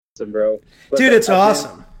awesome, bro. Dude, it's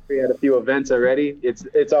awesome. We had a few events already.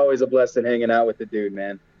 It's always a blessing hanging out with the dude,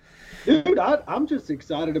 man. Dude, I'm just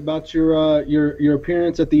excited about your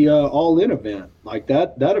appearance at the All In event. Like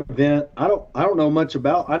that event, I don't know much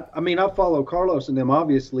about. I mean, I follow Carlos and them,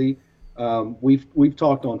 obviously. We've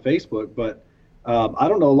talked on Facebook, but I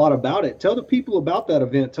don't know a lot about it. Tell the people about that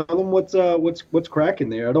event. Tell them what's cracking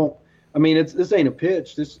there. This ain't a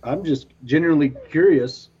pitch. I'm just genuinely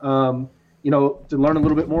curious, to learn a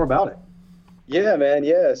little bit more about it. Yeah, man.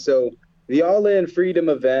 Yeah. So the All In Freedom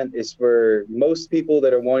event is for most people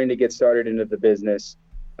that are wanting to get started into the business,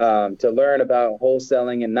 to learn about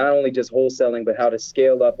wholesaling, and not only just wholesaling, but how to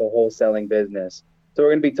scale up a wholesaling business. So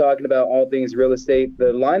we're going to be talking about all things real estate.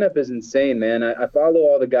 The lineup is insane, man. I follow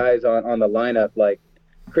all the guys on the lineup. Like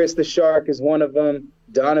Chris the Shark is one of them.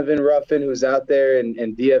 Donovan Ruffin, who's out there, and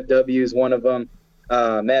DFW is one of them.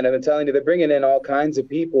 Man, I've been telling you, they're bringing in all kinds of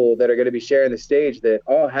people that are going to be sharing the stage that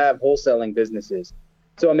all have wholesaling businesses.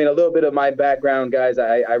 So, I mean, a little bit of my background, guys.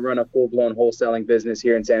 I run a full-blown wholesaling business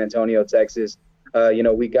here in San Antonio, Texas.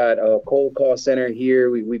 We got a cold call center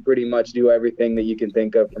here. We pretty much do everything that you can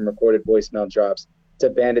think of, from recorded voicemail drops to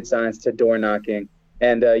bandit signs to door knocking.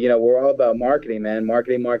 And, we're all about marketing, man.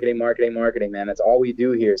 Marketing, man. That's all we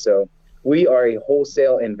do here. So we are a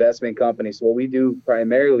wholesale investment company. So what we do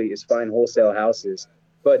primarily is find wholesale houses.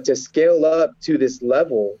 But to scale up to this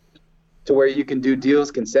level to where you can do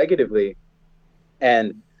deals consecutively,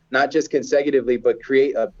 and not just consecutively, but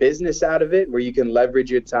create a business out of it where you can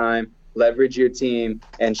leverage your time, leverage your team,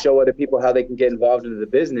 and show other people how they can get involved into the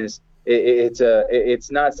business.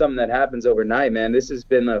 It's not something that happens overnight, man. This has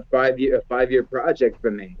been a five-year project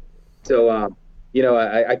for me. So,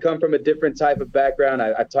 I come from a different type of background.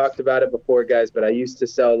 I talked about it before, guys, but I used to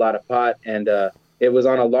sell a lot of pot, and it was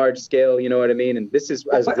on a large scale. You know what I mean? And this is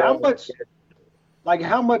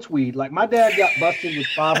how much weed? Like my dad got busted with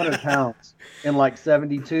 500 pounds in like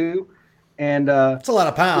 72, and it's a lot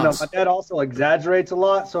of pounds. My dad also exaggerates a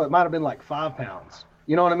lot, so it might have been like 5 pounds.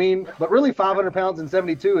 You know what I mean? But really, 500 pounds in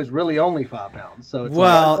 72 is really only 5 pounds. So it's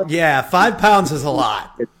 5 pounds is a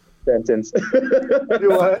lot. Sentence. Do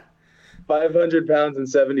what? 500 pounds in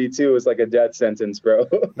 72 is like a death sentence, bro.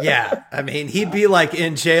 Yeah, I mean, he'd be like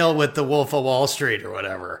in jail with the Wolf of Wall Street or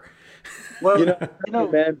whatever. Well,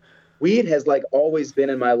 man, weed has like always been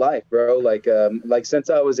in my life, bro. Like since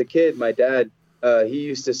I was a kid, my dad, he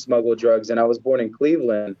used to smuggle drugs, and I was born in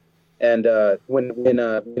Cleveland. And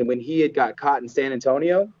when he had got caught in San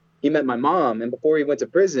Antonio, he met my mom, and before he went to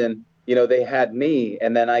prison, they had me,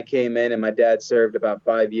 and then I came in, and my dad served about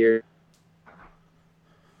 5 years.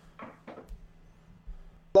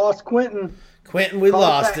 Lost Quentin. We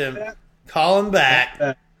lost him. Call him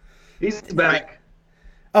back. He's back.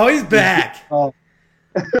 Oh, he's back. Oh.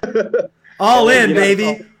 All in,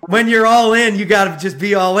 baby. When you're all in, you got to just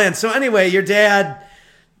be all in. So anyway, your dad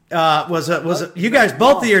you guys,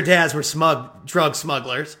 both of your dads were drug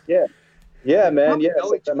smugglers. Yeah, man. Yeah.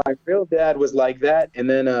 So my real dad was like that, and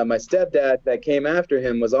then my stepdad that came after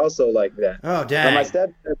him was also like that. Oh, dang. My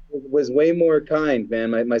stepdad was way more kind, man.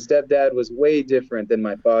 My stepdad was way different than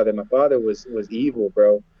my father. My father was evil,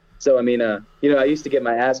 bro. So I mean, I used to get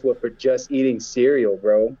my ass whooped for just eating cereal,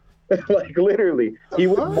 bro. Like literally, he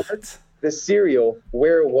would mark the cereal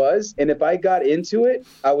where it was, and if I got into it,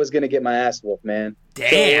 I was gonna get my ass whooped, man.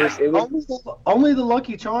 Damn. So it was only the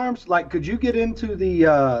Lucky Charms. Like, could you get into the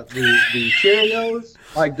Cheerios,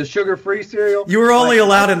 like the sugar-free cereal? You were only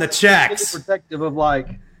allowed in the checks. Protective of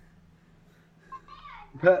like.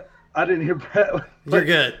 I didn't hear. You're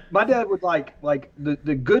good. My dad would like the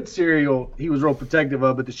good cereal. He was real protective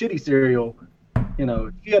of, but the shitty cereal,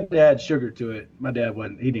 if you had to add sugar to it, my dad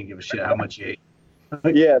wasn't. He didn't give a shit how much you ate.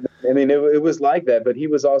 Yeah, I mean, it was like that, but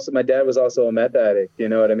my dad was also a meth addict, you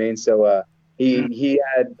know what I mean? So he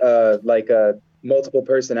had multiple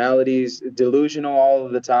personalities, delusional all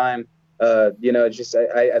of the time. Just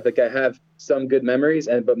I think I have some good memories,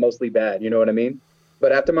 but mostly bad, you know what I mean?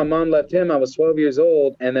 But after my mom left him, I was 12 years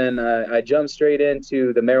old, and then I jumped straight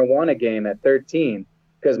into the marijuana game at 13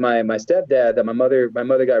 because my stepdad, my mother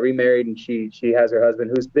got remarried, and she has her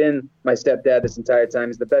husband who's been my stepdad this entire time.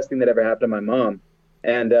 He's the best thing that ever happened to my mom.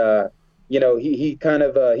 And, he kind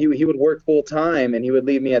of, he would work full time, and he would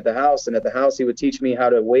leave me at the house, and at the house, he would teach me how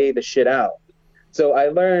to weigh the shit out. So I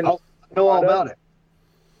learned, I know all about it.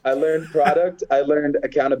 I learned product. I learned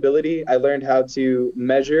accountability. I learned how to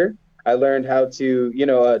measure. I learned how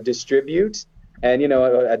to, distribute. And,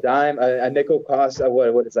 a dime, a nickel costs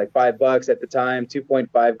what it's like $5 at the time,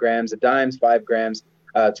 2.5 grams, a dime's 5 grams,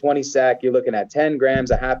 20 sack, you're looking at 10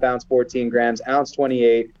 grams, a half ounce, 14 grams, ounce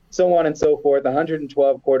 28, so on and so forth,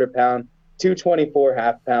 112 quarter pound, 224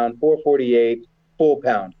 half pound, 448 full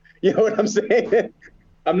pound. You know what I'm saying?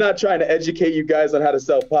 I'm not trying to educate you guys on how to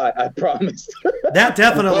sell pot. I promise. That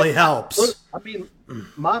definitely helps. Look, I mean,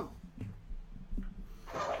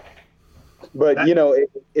 But, you know,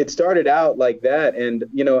 it started out like that. And,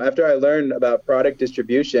 you know, after I learned about product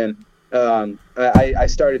distribution, I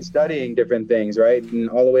started studying different things, right? And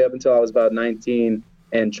all the way up until I was about 19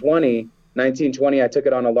 and 20, I took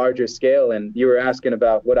it on a larger scale. And you were asking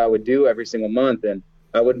about what I would do every single month. And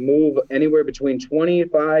I would move anywhere between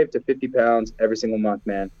 25 to 50 pounds every single month,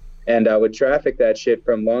 man. And I would traffic that shit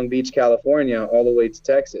from Long Beach, California, all the way to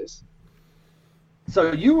Texas.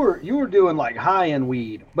 So you were doing like high-end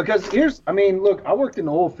weed, because look, I worked in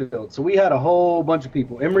the oil field, so we had a whole bunch of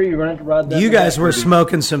people. Emery, you're going to ride that. You guys were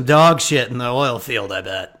smoking some dog shit in the oil field, I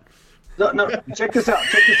bet. No, check this out.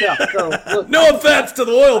 So, look, no offense to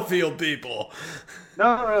the oil field people.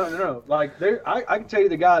 No. Like, I can tell you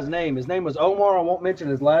the guy's name. His name was Omar. I won't mention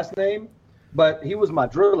his last name, but he was my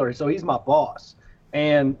driller, so he's my boss.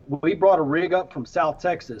 And we brought a rig up from South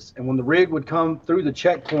Texas, and when the rig would come through the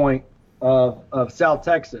checkpoint of South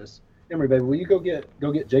Texas, Emery, baby, will you go get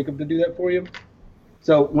Jacob to do that for you?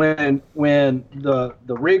 So when the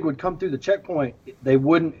rig would come through the checkpoint, they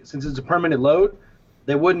wouldn't, since it's a permanent load,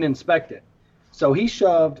 they wouldn't inspect it. So he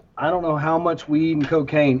shoved, I don't know how much weed and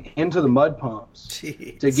cocaine into the mud pumps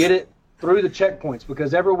to get it through the checkpoints,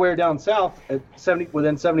 because everywhere down south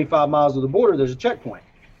within 75 miles of the border, there's a checkpoint.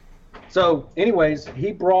 So anyways,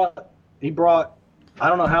 he brought I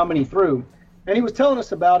don't know how many through, and he was telling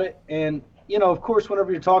us about it. And, you know, of course,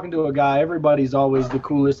 whenever you're talking to a guy, everybody's always the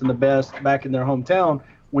coolest and the best back in their hometown.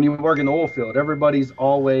 When you work in the oil field, everybody's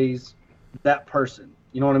always that person.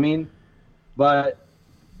 You know what I mean? But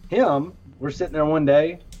we're sitting there one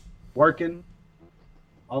day working.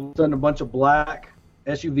 All of a sudden, a bunch of black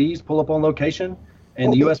SUVs pull up on location,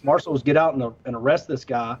 and the U.S. Marshals get out and arrest this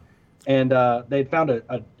guy. And they'd found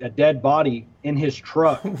a dead body in his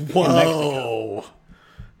truck in Mexico.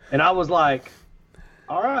 And I was like,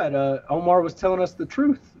 all right, Omar was telling us the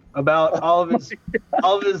truth about all of his,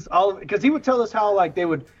 because he would tell us how, like, they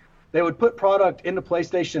would put product into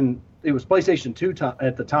PlayStation. It was PlayStation 2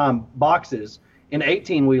 at the time, boxes in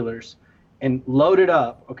 18-wheelers and load it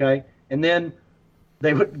up. Okay. And then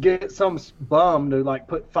they would get some bum to, like,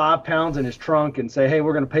 put 5 pounds in his trunk and say, hey,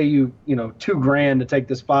 we're going to pay you, $2,000 to take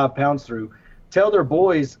this 5 pounds through. Tell their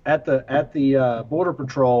boys at the Border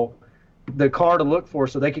Patrol the car to look for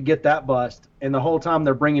so they could get that bust. And the whole time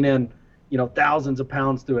they're bringing in, thousands of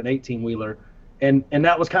pounds through an 18-wheeler. And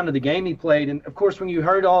that was kind of the game he played. And of course, when you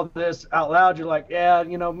heard all this out loud, you're like, yeah,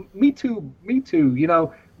 me too, me too,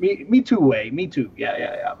 me too.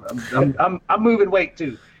 Yeah. I'm moving weight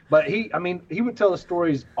too. But he would tell us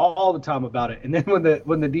stories all the time about it. And then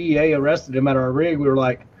when the DEA arrested him at our rig, we were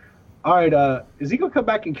like, all right, is he gonna come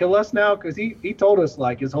back and kill us now? Because he told us,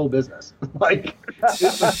 like, his whole business. Like,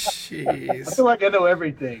 jeez. I feel like I know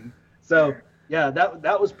everything. So yeah,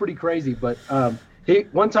 that was pretty crazy. But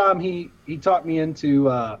one time he talked me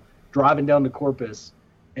into driving down to Corpus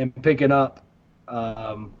and picking up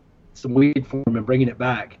some weed for him and bringing it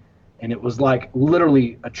back, and it was like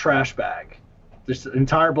literally a trash bag, this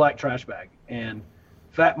entire black trash bag. And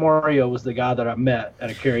Fat Mario was the guy that I met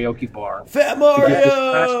at a karaoke bar. Fat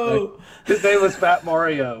Mario! His name was Fat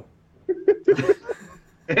Mario.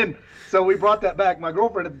 And so we brought that back. My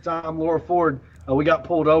girlfriend at the time, Laura Ford, we got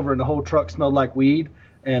pulled over and the whole truck smelled like weed.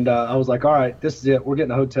 And I was like, all right, this is it. We're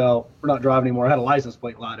getting a hotel. We're not driving anymore. I had a license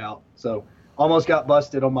plate light out. So almost got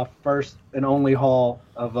busted on my first and only haul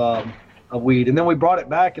of weed. And then we brought it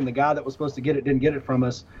back, and the guy that was supposed to get it didn't get it from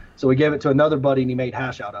us. So we gave it to another buddy, and he made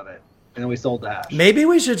hash out of it. And then we sold the hash. Maybe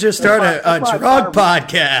we should just start a drug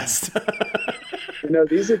podcast.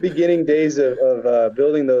 These are beginning days of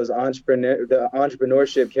building those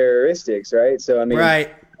entrepreneurship characteristics, right? So,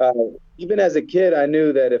 right. Even as a kid, I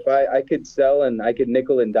knew that if I could sell and I could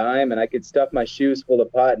nickel and dime and I could stuff my shoes full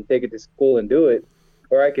of pot and take it to school and do it,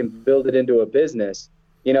 or I can build it into a business,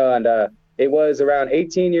 and it was around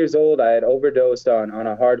 18 years old. I had overdosed on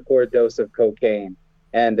a hardcore dose of cocaine,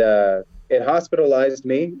 and it hospitalized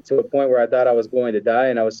me to a point where I thought I was going to die,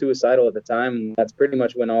 and I was suicidal at the time. And that's pretty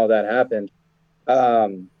much when all that happened.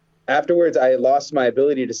 Afterwards, I lost my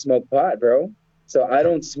ability to smoke pot, bro. So I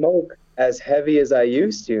don't smoke as heavy as I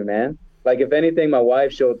used to, man. Like, if anything, my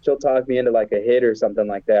wife, she'll talk me into like a hit or something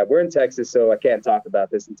like that. We're in Texas, so I can't talk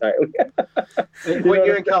about this entirely. When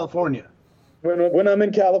you're in California. When I'm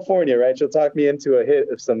in California, right, she'll talk me into a hit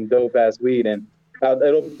of some dope-ass weed, and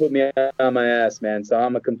it'll put me on my ass, man. So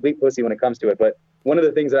I'm a complete pussy when it comes to it. But one of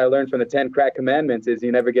the things that I learned from the 10 crack commandments is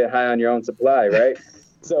you never get high on your own supply, right?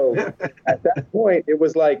 So at that point, it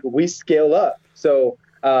was like we scale up. So,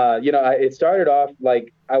 it started off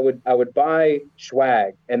like I would buy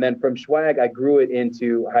swag, and then from swag I grew it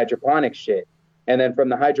into hydroponic shit, and then from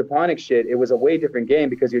the hydroponic shit it was a way different game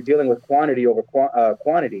because you're dealing with quantity over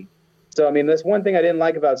quantity. So I mean, that's one thing I didn't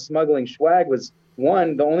like about smuggling swag was,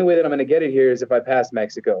 one, the only way that I'm going to get it here is if I pass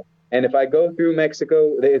Mexico, and if I go through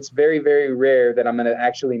Mexico, it's very, very rare that I'm going to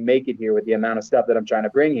actually make it here with the amount of stuff that I'm trying to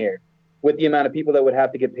bring here. With the amount of people that would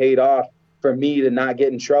have to get paid off for me to not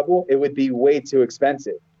get in trouble, it would be way too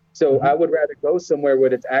expensive. So I would rather go somewhere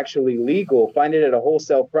where it's actually legal, find it at a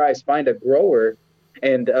wholesale price, find a grower,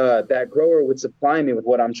 and that grower would supply me with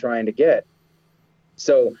what I'm trying to get.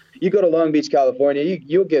 So you go to Long Beach, California,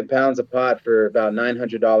 you'll get pounds of pot for about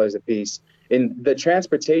 $900 a piece. In the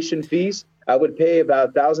transportation fees, I would pay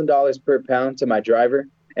about $1,000 per pound to my driver.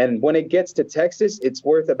 And when it gets to Texas, it's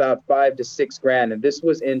worth about $5,000 to $6,000. And this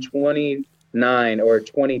was in 2009 or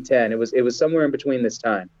 2010. It was somewhere in between this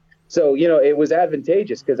time. So, you know, it was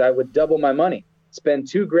advantageous because I would double my money, spend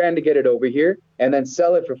 $2,000 to get it over here, and then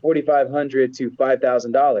sell it for $4,500 to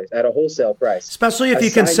 $5,000 at a wholesale price. Especially if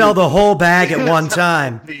you can sell the whole bag at one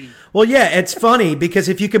time. Well, yeah, it's funny because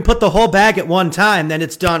if you can put the whole bag at one time, then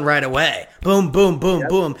it's done right away. Boom, boom, boom,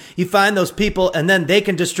 boom. You find those people, and then they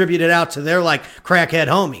can distribute it out to their, like, crackhead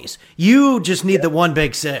homies. You just need the one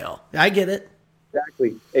big sale. I get it.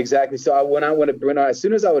 Exactly. So as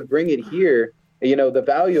soon as I would bring it here, you know, the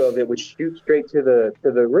value of it would shoot straight to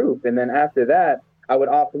the roof. And then after that, I would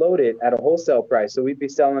offload it at a wholesale price. So we'd be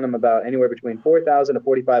selling them about anywhere between $4,000 to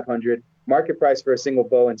 $4,500. Market price for a single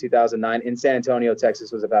bow in 2009 in San Antonio,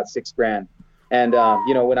 Texas was about $6,000. And,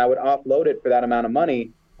 you know, when I would offload it for that amount of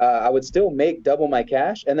money, I would still make double my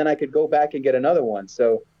cash, and then I could go back and get another one.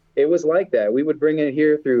 So it was like that. We would bring it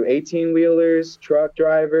here through 18-wheelers, truck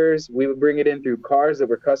drivers. We would bring it in through cars that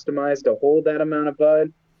were customized to hold that amount of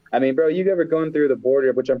bud. I mean, bro, you ever gone through the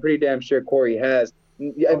border, which I'm pretty damn sure Corey has.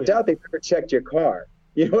 I doubt they've ever checked your car.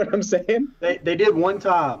 You know what I'm saying? They did one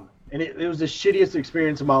time, and it was the shittiest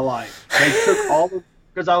experience of my life. They took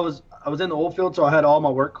because I was in the oil field, so I had all my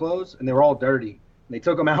work clothes, and they were all dirty. And they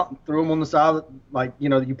took them out and threw them on the side, like, you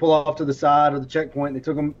know, you pull off to the side of the checkpoint. They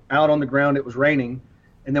took them out on the ground. It was raining.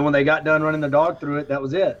 And then when they got done running the dog through it, that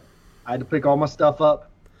was it. I had to pick all my stuff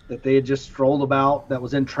up that they had just strolled about, that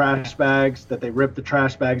was in trash bags, that they ripped the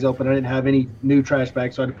trash bags open. I didn't have any new trash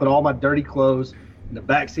bags, so I had to put all my dirty clothes in the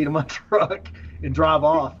back seat of my truck and drive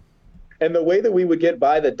off. And the way that we would get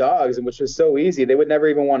by the dogs, and which was so easy, they would never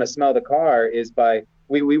even want to smell the car, is by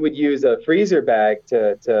we would use a freezer bag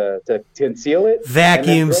to conceal it.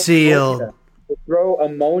 Vacuum sealed. Throw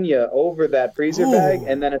ammonia over that freezer bag,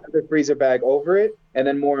 and then another freezer bag over it, and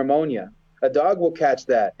then more ammonia. A dog will catch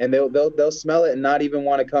that, and they'll smell it and not even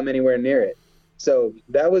want to come anywhere near it. So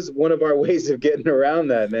that was one of our ways of getting around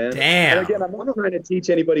that, man. Damn. And again, I'm not trying to teach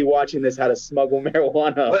anybody watching this how to smuggle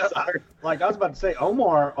marijuana. Well, I was about to say,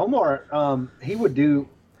 Omar, he would do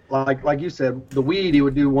like you said, the weed he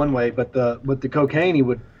would do one way, but the cocaine he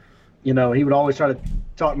would always try to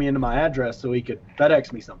talk me into my address so he could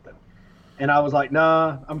FedEx me something. And I was like,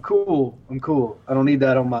 nah, I'm cool. I don't need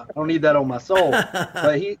that on my soul.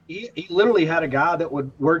 But he literally had a guy that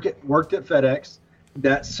would worked at FedEx,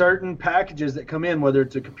 that certain packages that come in, whether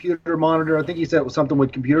it's a computer monitor, I think he said it was something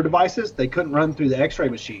with computer devices, they couldn't run through the x-ray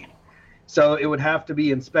machine. So it would have to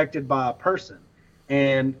be inspected by a person.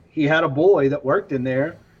 And he had a boy that worked in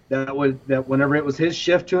there that whenever it was his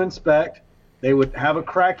shift to inspect, they would have a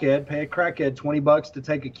crackhead, pay a crackhead $20 to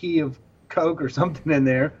take a key of Coke or something in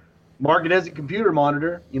there, mark it as a computer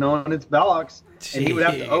monitor, on its box, and he would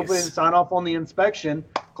have to open it and sign off on the inspection,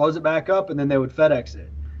 close it back up, and then they would FedEx it.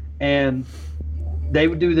 And they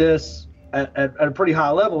would do this at a pretty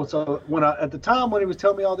high level. So at the time when he was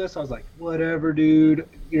telling me all this, I was like, whatever, dude,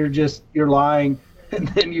 you're lying. And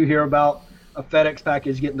then you hear about a FedEx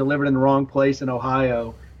package getting delivered in the wrong place in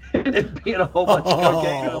Ohio and it being a whole bunch of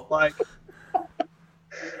cocaine. I was like,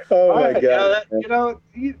 oh my God.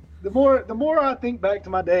 The more I think back to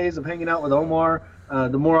my days of hanging out with Omar,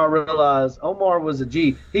 the more I realize Omar was a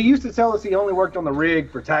G. He used to tell us he only worked on the rig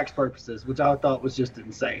for tax purposes, which I thought was just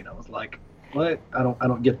insane. I was like, what? I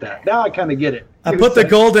don't get that. Now I kind of get it. I put the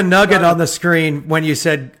golden nugget on the screen when you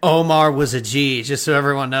said Omar was a G, just so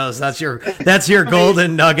everyone knows that's your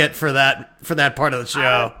golden nugget for that part of the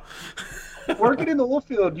show. Working in the oil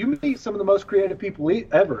field, you meet some of the most creative people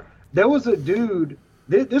ever. There was a dude.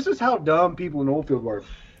 This is how dumb people in the oil field were.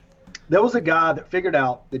 There was a guy that figured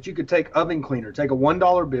out that you could take oven cleaner, take a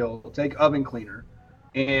 $1 bill, take oven cleaner,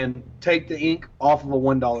 and take the ink off of a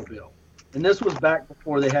 $1 bill. And this was back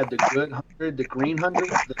before they had the good 100, the green 100,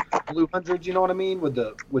 the blue 100, you know what I mean, with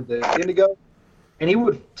the indigo. And he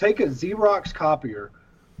would take a Xerox copier,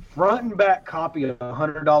 front and back copy a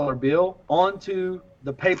 $100 bill onto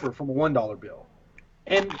the paper from a $1 bill.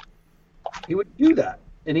 And he would do that.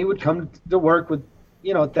 And he would come to work with,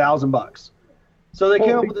 $1,000. So they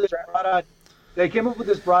came up with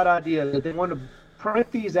this bright idea that they wanted to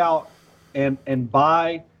print these out and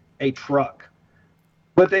buy a truck.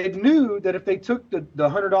 But they knew that if they took the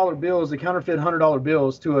 $100 bills, the counterfeit $100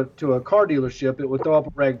 bills to a car dealership, it would throw up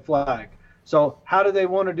a red flag. So how do they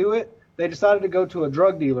want to do it? They decided to go to a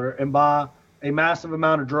drug dealer and buy a massive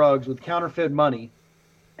amount of drugs with counterfeit money,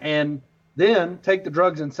 and then take the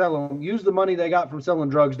drugs and sell them, use the money they got from selling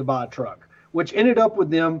drugs to buy a truck, which ended up with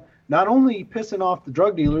them not only pissing off the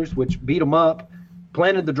drug dealers, which beat them up,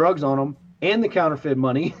 planted the drugs on them, and the counterfeit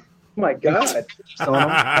money. Oh my God. on them.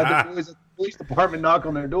 Had the boys at the police department knock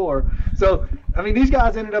on their door. So, I mean, these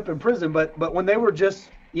guys ended up in prison, but when they were just,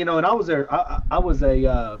 and I was there, I was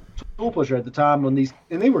a tool pusher at the time and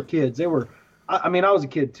they were kids. They were, I was a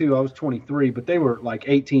kid too. I was 23, but they were like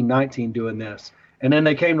 18, 19 doing this. And then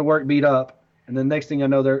they came to work beat up. And then next thing I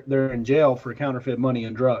know, they're in jail for counterfeit money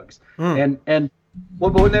and drugs.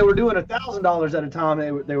 But when they were doing $1,000 at a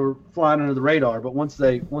time, they were flying under the radar. But once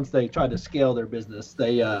they tried to scale their business,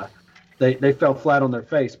 they fell flat on their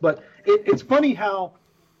face. But it's funny how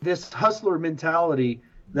this hustler mentality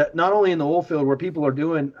that not only in the oil field where people are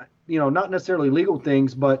doing, not necessarily legal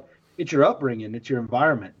things, but it's your upbringing, it's your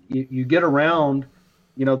environment. You get around,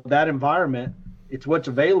 that environment. It's what's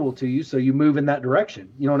available to you, so you move in that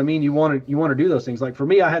direction. You know what I mean? You want to do those things. Like for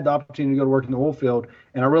me, I had the opportunity to go to work in the oil field,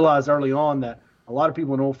 and I realized early on that a lot of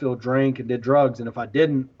people in the oil field drank and did drugs, and if I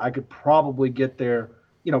didn't, I could probably get there,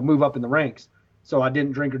 move up in the ranks. So I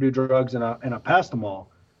didn't drink or do drugs, and I passed them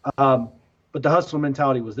all. But the hustle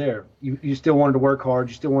mentality was there. You still wanted to work hard.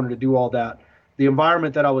 You still wanted to do all that. The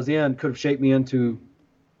environment that I was in could have shaped me into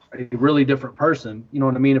a really different person. You know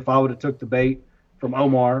what I mean? If I would have took the bait from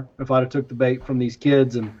Omar, if I'd have took the bait from these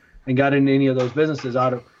kids and got into any of those businesses,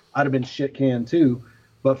 I'd have been shit canned too.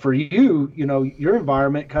 But for you, your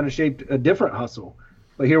environment kind of shaped a different hustle.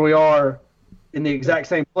 But here we are in the exact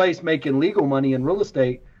same place making legal money in real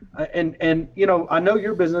estate. And I know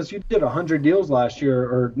your business, you did 100 deals last year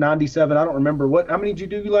or 97. I don't remember how many did you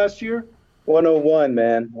do last year? 101,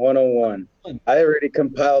 man. 101. I already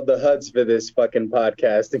compiled the HUDs for this fucking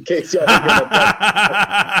podcast in case y'all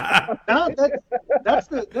that's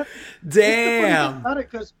damn. About it,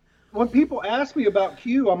 because when people ask me about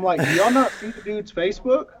Q, I'm like, do y'all not see the dude's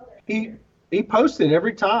Facebook? He posts it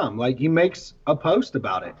every time. Like, he makes a post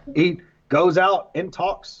about it. He goes out and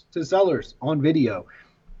talks to sellers on video.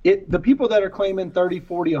 The people that are claiming 30,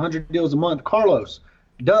 40, 100 deals a month, Carlos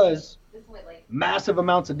does massive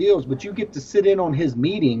amounts of deals, but you get to sit in on his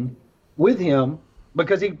meeting with him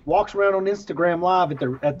because he walks around on Instagram Live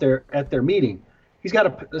at their meeting. He's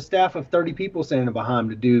got a staff of 30 people standing behind him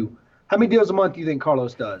to do. How many deals a month do you think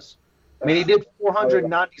Carlos does? I mean, he did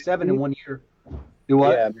 497 in 1 year. Do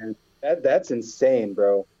what? Yeah, man. That's insane,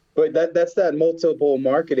 bro. But that's that multiple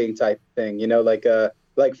marketing type thing,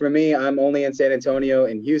 like for me, I'm only in San Antonio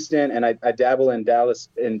and Houston, and I dabble in Dallas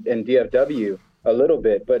and DFW a little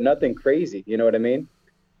bit, but nothing crazy. You know what I mean?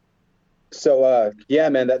 So, yeah,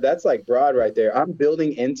 man, that's like broad right there. I'm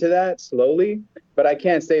building into that slowly, but I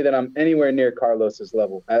can't say that I'm anywhere near Carlos's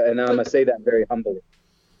level. And I'm going to say that very humbly.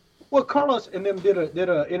 Well, Carlos and them did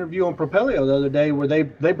a interview on Propelio the other day where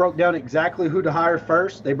they broke down exactly who to hire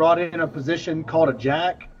first. They brought in a position called a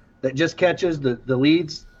jack that just catches the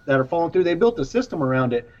leads that are falling through. They built a system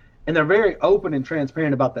around it, and they're very open and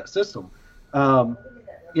transparent about that system. I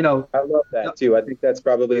love that too. I think that's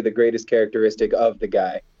probably the greatest characteristic of the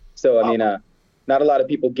guy. So, I mean, not a lot of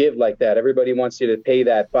people give like that. Everybody wants you to pay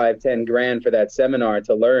that $5-10 grand for that seminar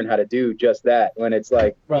to learn how to do just that when it's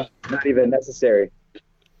like not even necessary.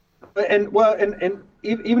 And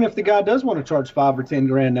even if the guy does want to charge $5 or 10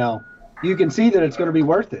 grand now, you can see that it's going to be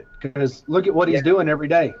worth it because look at what he's doing every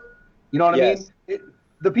day. You know what I mean?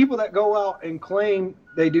 The people that go out and claim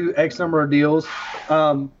they do X number of deals,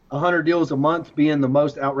 100 deals a month being the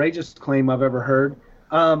most outrageous claim I've ever heard.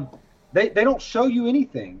 They don't show you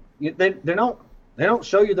anything. They don't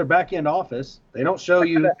show you their back end office. They don't show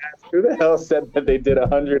you. Who the hell said that they did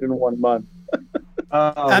 100 in 1 month?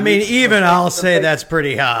 I mean, even I'll say that's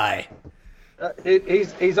pretty high.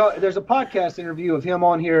 There's a podcast interview of him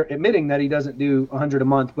on here admitting that he doesn't do 100 a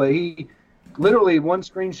month, but he literally one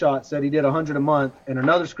screenshot said he did 100 a month, and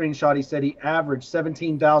another screenshot he said he averaged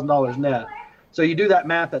 $17,000 net. So you do that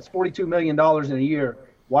math, that's $42 million in a year.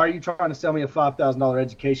 Why are you trying to sell me a $5,000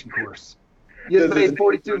 education course? You just made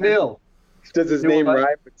 42 mil. Does his name rhyme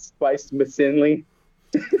with Spice McSinley?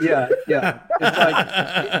 Yeah. It's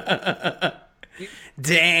like,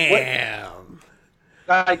 damn.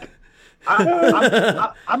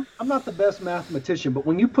 I'm not the best mathematician, but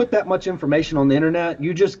when you put that much information on the internet,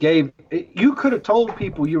 you could have told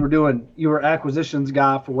people you were acquisitions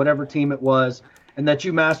guy for whatever team it was, and that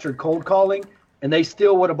you mastered cold calling, and they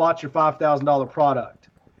still would have bought your $5,000 product.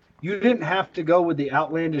 You didn't have to go with the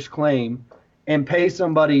outlandish claim and pay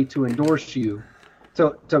somebody to endorse you.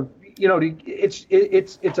 It's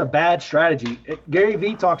a bad strategy. Gary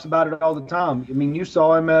Vee talks about it all the time. I mean, you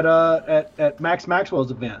saw him at Max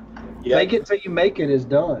Maxwell's event. Yep. Make it till you make it is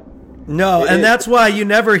done. No, and that's why you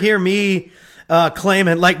never hear me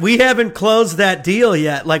claiming, like, we haven't closed that deal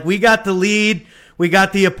yet. Like, we got the lead, we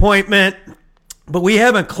got the appointment, but we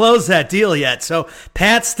haven't closed that deal yet. So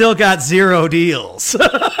Pat's still got 0 deals.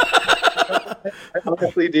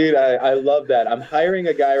 Honestly, dude, I love that. I'm hiring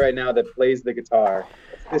a guy right now that plays the guitar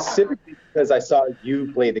specifically because I saw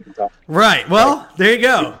you play the guitar. Right. Well, there you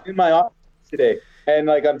go. In my office today. And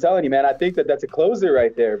like I'm telling you, man, I think that's a closer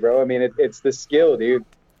right there, bro. I mean, it's the skill, dude.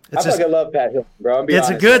 I fucking love Pat Hilton, bro. It's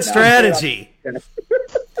a good strategy.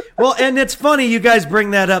 Well, and it's funny you guys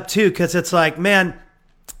bring that up too, because it's like, man,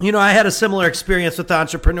 you know, I had a similar experience with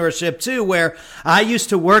entrepreneurship too, where I used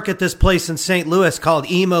to work at this place in St. Louis called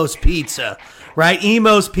Emo's Pizza, right?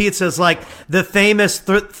 Emo's Pizza is like the famous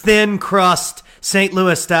thin crust St.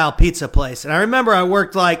 Louis style pizza place. And I remember I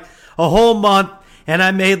worked like a whole month and I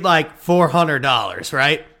made like $400,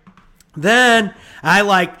 right? Then I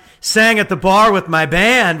like sang at the bar with my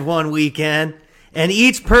band one weekend, and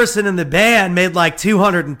each person in the band made like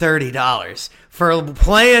 $230 for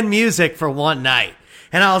playing music for one night.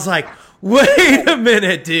 And I was like, wait a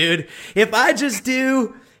minute, dude. If I just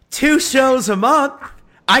do 2 shows a month,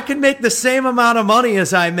 I can make the same amount of money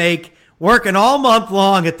as I make working all month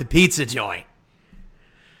long at the pizza joint.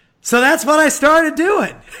 So that's what I started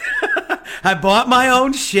doing. I bought my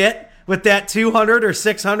own shit with that $200 or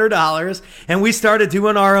 $600, and we started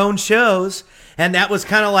doing our own shows. And that was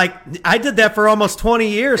kind of like, I did that for almost 20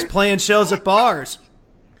 years, playing shows at bars,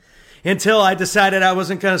 until I decided I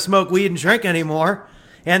wasn't going to smoke weed and drink anymore.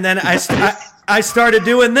 And then I started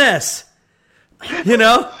doing this, you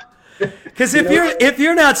know, because if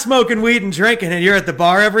you're not smoking weed and drinking and you're at the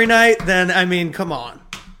bar every night, then I mean, come on,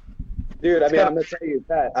 dude. I mean, I'm gonna tell you,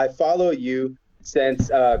 Pat. I follow you since.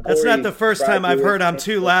 That's not the first time I've heard I'm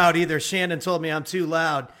too loud either. Shannon told me I'm too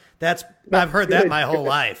loud. I've heard that my whole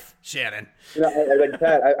life, Shannon. You know, like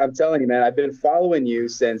Pat, I'm telling you, man. I've been following you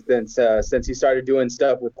since you started doing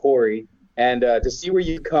stuff with Corey, and to see where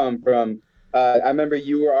you come from. I remember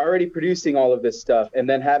you were already producing all of this stuff, and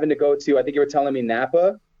then having to go to, I think you were telling me,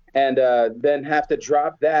 Napa, and then have to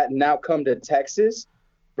drop that and now come to Texas.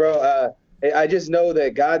 Bro, I just know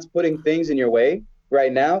that God's putting things in your way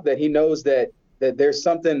right now, that he knows that there's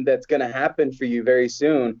something that's going to happen for you very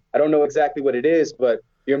soon. I don't know exactly what it is, but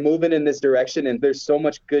you're moving in this direction, and there's so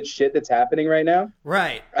much good shit that's happening right now.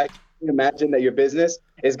 Right. I can imagine that your business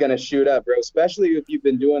is going to shoot up, bro, especially if you've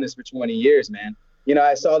been doing this for 20 years, man. You know,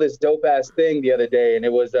 I saw this dope-ass thing the other day, and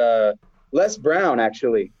it was Les Brown,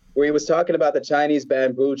 actually, where he was talking about the Chinese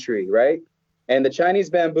bamboo tree, right? And the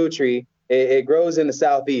Chinese bamboo tree, it grows in the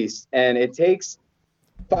southeast, and it takes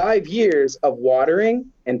 5 years of watering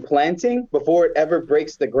and planting before it ever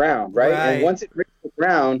breaks the ground, right? And once it breaks the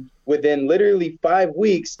ground, within literally 5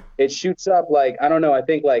 weeks, it shoots up like, I don't know, I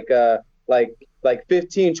think like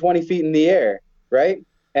 15, 20 feet in the air, right?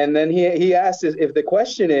 And then he asked if the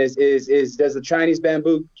question is does the Chinese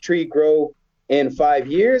bamboo tree grow in 5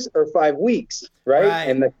 years or 5 weeks, right?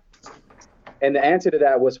 And the answer to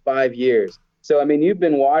that was 5 years. So, I mean, you've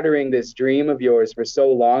been watering this dream of yours for so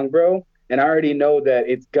long, bro. And I already know that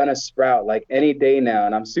it's going to sprout like any day now.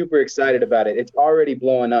 And I'm super excited about it. It's already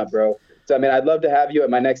blowing up, bro. So, I mean, I'd love to have you at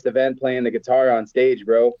my next event playing the guitar on stage,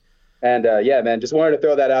 bro. And yeah, man, just wanted to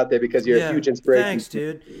throw that out there because you're a huge inspiration. Thanks,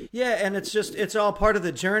 dude. Yeah, and it's all part of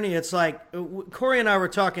the journey. It's like Corey and I were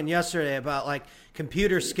talking yesterday about like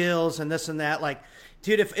computer skills and this and that. Like,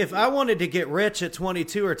 dude, if I wanted to get rich at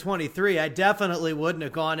 22 or 23, I definitely wouldn't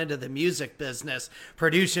have gone into the music business,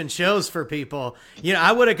 producing shows for people. You know,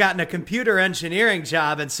 I would have gotten a computer engineering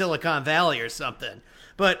job in Silicon Valley or something.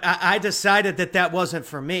 But I decided that wasn't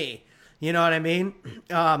for me. You know what I mean?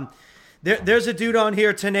 There's a dude on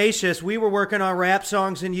here, Tenacious. We were working on rap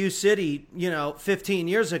songs in U City, 15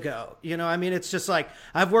 years ago. I mean, it's just like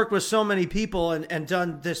I've worked with so many people and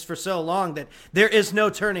done this for so long that there is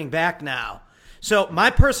no turning back now. So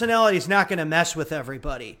my personality is not going to mesh with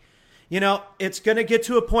everybody. It's going to get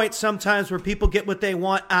to a point sometimes where people get what they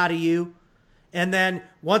want out of you. And then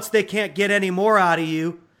once they can't get any more out of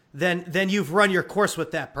you, then you've run your course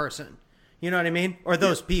with that person. You know what I mean? Or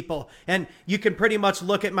those people. And you can pretty much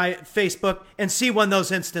look at my Facebook and see when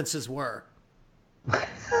those instances were.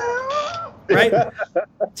 right?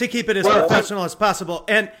 To keep it as professional as possible.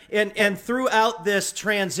 And throughout this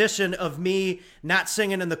transition of me not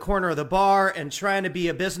singing in the corner of the bar and trying to be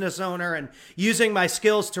a business owner and using my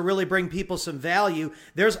skills to really bring people some value,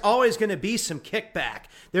 there's always going to be some kickback.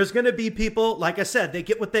 There's going to be people, like I said, they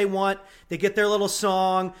get what they want. They get their little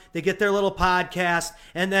song, they get their little podcast,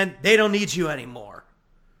 and then they don't need you anymore.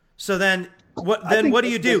 So then what do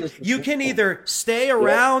you do? You can either stay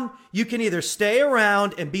around,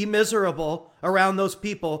 and be miserable around those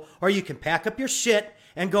people, or you can pack up your shit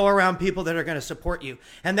and go around people that are going to support you.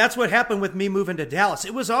 And that's what happened with me moving to Dallas.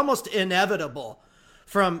 It was almost inevitable.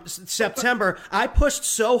 From September, I pushed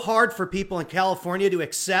so hard for people in California to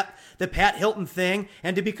accept the Pat Hilton thing.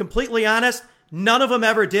 And to be completely honest, none of them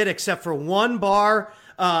ever did except for one bar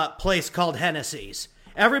place called Hennessy's.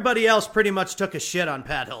 Everybody else pretty much took a shit on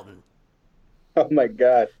Pat Hilton. Oh my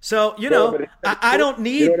God. So, I don't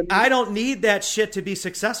need that shit to be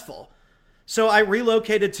successful. So I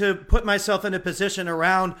relocated to put myself in a position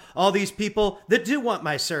around all these people that do want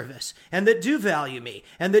my service and that do value me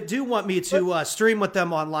and that do want me to stream with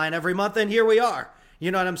them online every month. And here we are.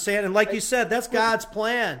 You know what I'm saying? And like you said, that's God's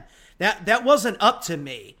plan. That wasn't up to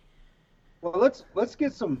me. Well, let's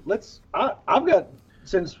get some. I've got,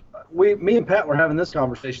 since me and Pat were having this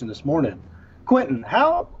conversation this morning. Quentin,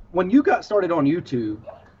 when you got started on YouTube,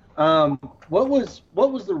 what was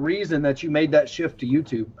the reason that you made that shift to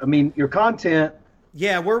YouTube? I mean, your content.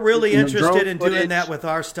 Yeah, we're really interested in doing that with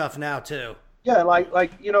our stuff now too. Yeah,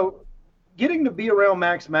 like getting to be around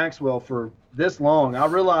Max Maxwell for this long, I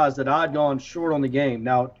realized that I'd gone short on the game.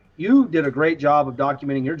 Now, you did a great job of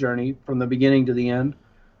documenting your journey from the beginning to the end.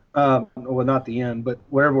 Well, not the end, but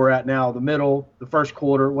wherever we're at now, the middle, the first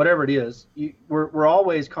quarter, whatever it is, we're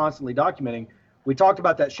always constantly documenting. We talked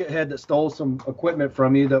about that shithead that stole some equipment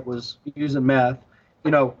from you that was using meth.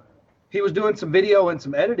 He was doing some video and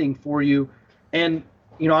some editing for you. And,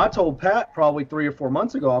 I told Pat probably 3 or 4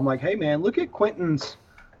 months ago, I'm like, hey man, look at Quentin's,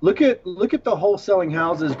 look at the Wholesaling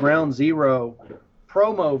Houses Ground Zero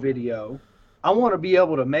promo video. I want to be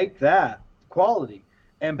able to make that quality.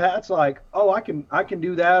 And Pat's like, oh, I can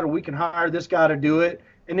do that, or we can hire this guy to do it.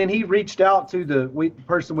 And then he reached out to the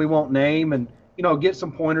person we won't name and, get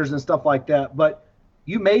some pointers and stuff like that. But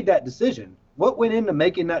you made that decision. What went into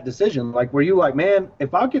making that decision? Like, were you like, man,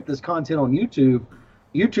 if I get this content on YouTube,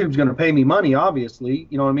 YouTube's going to pay me money, obviously.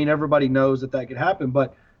 You know what I mean? Everybody knows that could happen.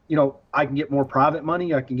 But, I can get more private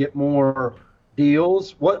money. I can get more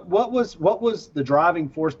deals. What was the driving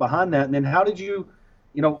force behind that? And then how did you,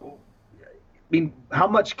 how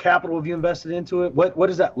much capital have you invested into it? What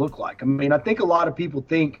does that look like? I mean, I think a lot of people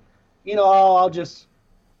think, I'll just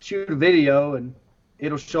shoot a video and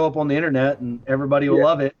it'll show up on the internet and everybody will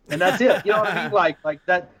love it. And that's it. You know what I mean? Like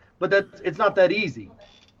that, but it's not that easy.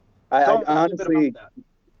 I honestly,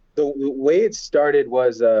 the way it started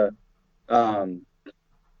was,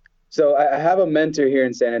 so I have a mentor here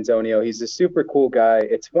in San Antonio. He's a super cool guy.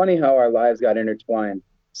 It's funny how our lives got intertwined.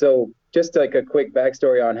 So just like a quick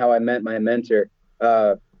backstory on how I met my mentor.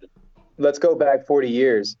 Let's go back 40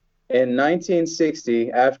 years. In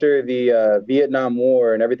 1960, after the Vietnam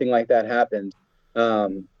War and everything like that happened,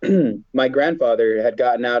 my grandfather had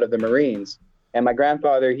gotten out of the Marines. And my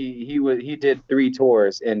grandfather, he did 3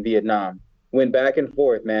 tours in Vietnam, went back and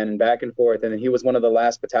forth, man, and back and forth. And he was one of the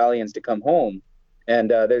last battalions to come home. And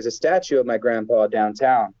there's a statue of my grandpa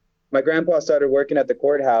downtown. My grandpa started working at the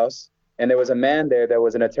courthouse, and there was a man there that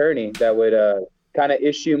was an attorney that would kind of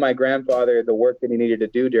issue my grandfather the work that he needed to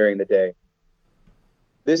do during the day.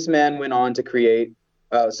 This man went on to create,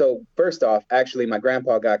 so first off, actually, my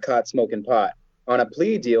grandpa got caught smoking pot on a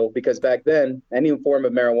plea deal because back then, any form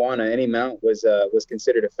of marijuana, any amount was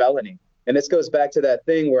considered a felony. And this goes back to that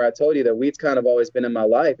thing where I told you that weed's kind of always been in my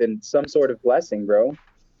life and some sort of blessing, bro.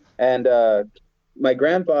 And my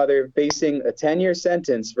grandfather, facing a 10-year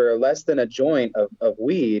sentence for less than a joint of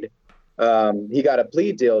weed, he got a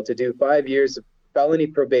plea deal to do 5 years of felony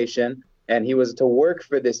probation, and he was to work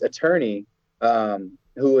for this attorney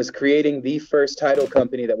who was creating the first title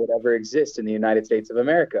company that would ever exist in the United States of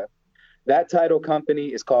America. That title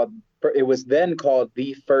company was then called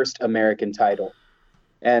the First American Title.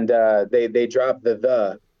 And they dropped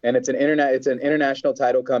and it's an international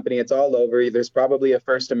title company. It's all over. There's probably a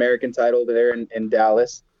First American Title there in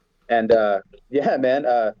Dallas. And yeah, man,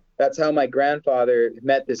 that's how my grandfather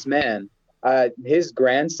met this man. His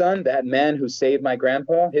grandson, that man who saved my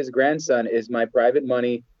grandpa, his grandson is my private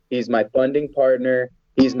money. He's my funding partner.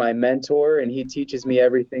 He's my mentor, and he teaches me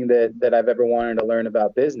everything that I've ever wanted to learn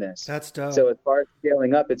about business. That's dope. So as far as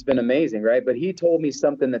scaling up, it's been amazing, right? But he told me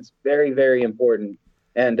something that's very, very important.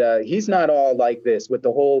 And he's not all like this with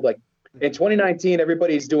the whole, like, In 2019,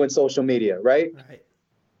 everybody's doing social media, right? Right.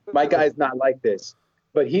 My guy's not like this,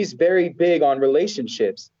 but he's very big on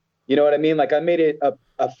relationships. You know what I mean? Like I made it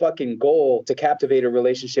a fucking goal to captivate a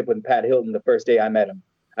relationship with Pat Hilton the first day I met him.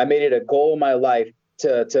 I made it a goal in my life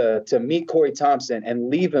to meet Corey Thompson and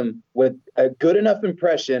leave him with a good enough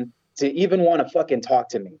impression to even want to fucking talk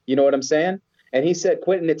to me. You know what I'm saying? And he said,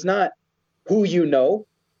 Quentin, it's not who you know.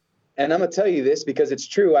 And I'm going to tell you this because it's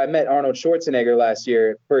true. I met Arnold Schwarzenegger last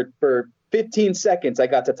year. For 15 seconds, I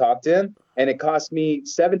got to talk to him, and it cost me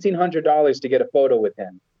 $1,700 to get a photo with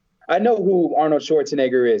him. I know who Arnold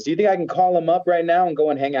Schwarzenegger is. Do you think I can call him up right now and go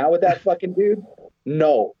and hang out with that fucking dude?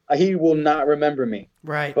 No, he will not remember me.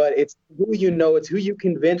 Right. But it's who you know. It's who you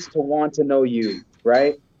convince to want to know you,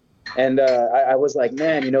 right? And I was like,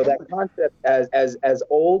 man, you know, that concept, as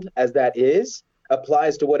old as that is,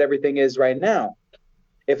 applies to what everything is right now.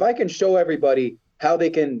 If I can show everybody how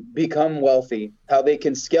they can become wealthy, how they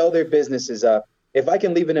can scale their businesses up, if I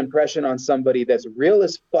can leave an impression on somebody that's real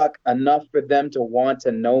as fuck enough for them to want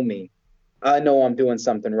to know me, I know I'm doing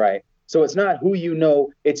something right. So it's not who you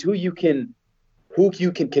know, it's who you can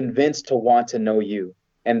convince to want to know you.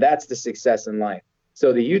 And that's the success in life.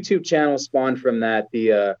 So the YouTube channel spawned from that.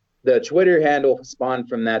 The Twitter handle spawned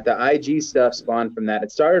from that. The IG stuff spawned from that.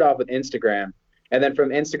 It started off with Instagram. And then from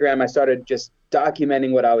Instagram, I started just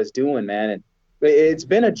documenting what I was doing, man. And it's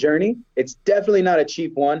been a journey. It's definitely not a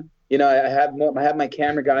cheap one. You know, I have my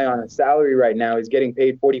camera guy on a salary right now. He's getting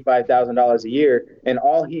paid $45,000 a year, and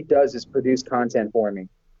all he does is produce content for me.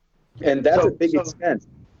 And that's a big expense.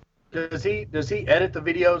 Does he edit the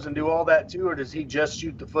videos and do all that too, or does he just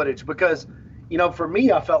shoot the footage? Because, you know, for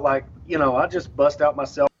me, I felt like, you know, I just bust out my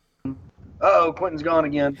cell phone. Uh-oh, Quentin's gone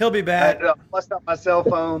again. He'll be back. I bust out my cell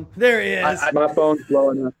phone. There he is. My phone's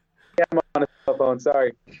blowing up. Yeah, I'm on a cell phone.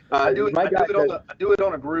 Sorry. I do it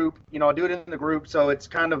on a group. You know, I do it in the group. So it's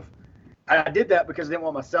kind of, I did that because I didn't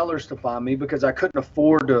want my sellers to find me, because I couldn't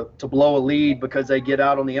afford to blow a lead because they get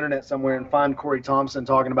out on the internet somewhere and find Corey Thompson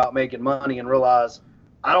talking about making money and realize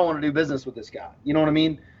I don't want to do business with this guy. You know what I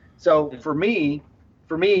mean? So for me,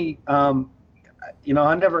 you know,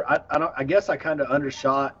 I guess I kind of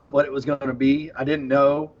undershot what it was going to be. I didn't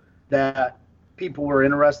know that people were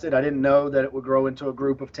interested. I didn't know that it would grow into a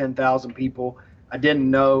group of 10,000 people. I didn't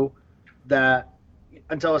know that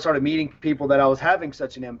until I started meeting people that I was having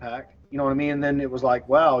such an impact. You know what I mean? And then it was like,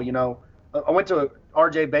 wow, you know, I went to a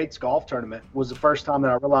RJ Bates golf tournament. Was the first time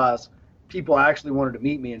that I realized people actually wanted to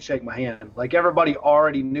meet me and shake my hand. Like, everybody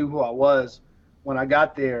already knew who I was when I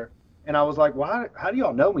got there. And I was like, well, how do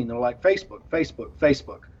y'all know me? And they're like, Facebook.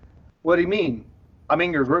 What do you mean? I'm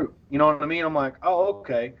in your group. You know what I mean? I'm like, oh,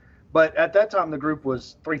 okay. But at that time, the group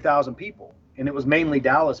was 3,000 people, and it was mainly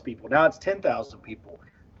Dallas people. Now it's 10,000 people.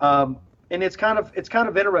 And it's kind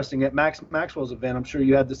of interesting. At Maxwell's event, I'm sure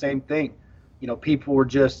you had the same thing. You know, people were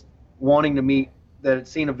just wanting to meet, that had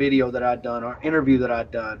seen a video that I'd done or interview that I'd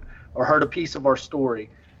done or heard a piece of our story.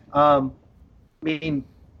 I mean,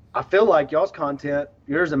 I feel like y'all's content,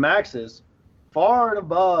 yours and Max's, far and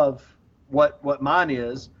above what mine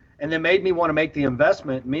is, and then made me want to make the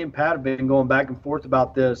investment. Me and Pat have been going back and forth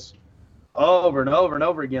about this over and over and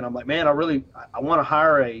over again. I'm like, man, I want to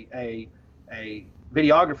hire a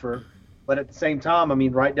videographer, but at the same time, I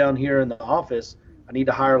mean, right down here in the office, I need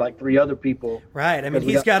to hire like 3 other people. Right. I mean,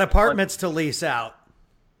 he's got apartments to lease out.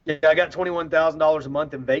 Yeah, I got $21,000 a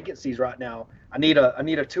month in vacancies right now. I need a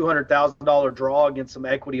 $200,000 draw against some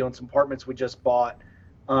equity on some apartments we just bought.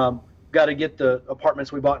 Got to get the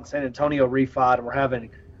apartments we bought in San Antonio refied, and we're having,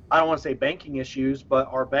 I don't want to say banking issues, but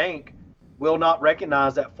our bank will not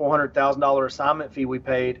recognize that $400,000 assignment fee we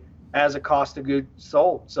paid as a cost of goods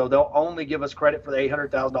sold. So they'll only give us credit for the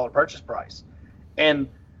 $800,000 purchase price. And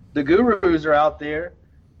the gurus are out there,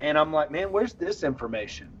 and I'm like, man, where's this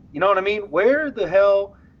information? You know what I mean? Where the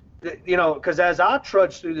hell, you know, because as I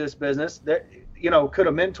trudge through this business, there, you know, could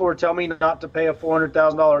a mentor tell me not to pay a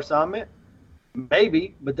 $400,000 assignment?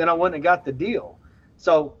 Maybe, but then I wouldn't have got the deal.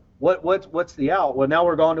 So what's the out? Well, now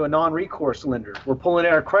we're going to a non-recourse lender. We're pulling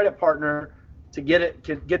in our credit partner to get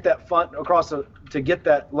that fund to get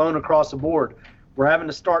that loan across the board. We're having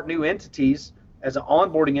to start new entities as an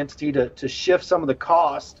onboarding entity to shift some of the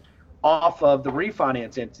cost off of the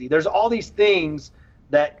refinance entity. There's all these things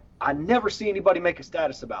that I never see anybody make a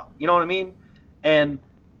status about. You know what I mean? And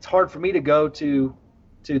it's hard for me to go to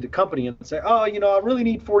the company and say, oh, you know, I really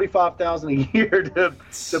need $45,000 a year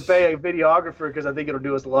to pay a videographer because I think it'll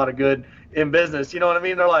do us a lot of good in business. You know what I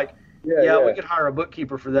mean? They're like, yeah, we could hire a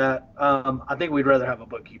bookkeeper for that. I think we'd rather have a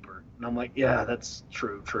bookkeeper. And I'm like, yeah, that's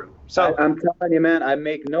true. So I'm telling you, man, I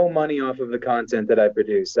make no money off of the content that I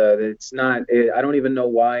produce. It's not, I don't even know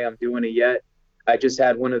why I'm doing it yet. I just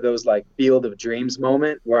had one of those like field of dreams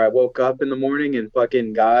moment where I woke up in the morning and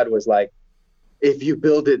fucking God was like, if you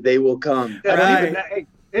build it, they will come. Hey,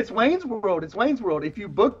 it's Wayne's World. It's Wayne's World. If you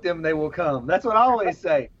book them, they will come. That's what I always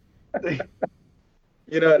say.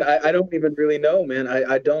 You know, I don't even really know, man.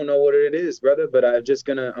 I don't know what it is, brother, but I'm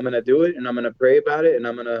gonna do it, and I'm gonna pray about it, and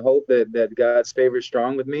I'm gonna hope that God's favor is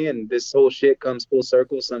strong with me, and this whole shit comes full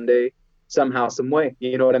circle someday, somehow, some way.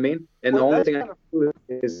 You know what I mean? And the only thing I can do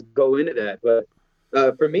is go into that. But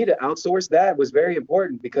for me to outsource that was very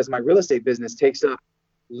important because my real estate business takes up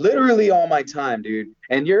literally all my time, dude.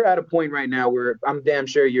 And you're at a point right now where I'm damn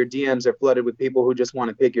sure your DMs are flooded with people who just want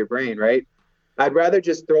to pick your brain, right? I'd rather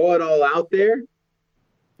just throw it all out there.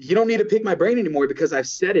 You don't need to pick my brain anymore because I've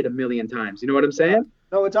said it a million times. You know what I'm saying?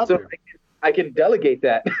 No, it's out there. I can delegate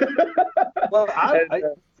that. Well,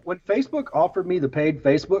 when Facebook offered me the paid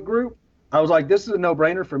Facebook group, I was like, this is a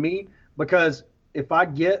no-brainer for me because if I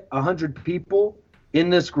get 100 people in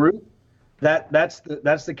this group, that's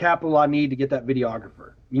the capital I need to get that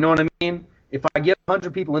videographer. You know what I mean? If I get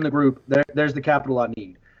 100 people in the group, there's the capital I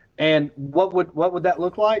need. And what would that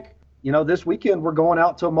look like? You know, this weekend we're going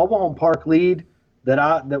out to a mobile home park lead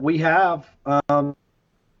that we have.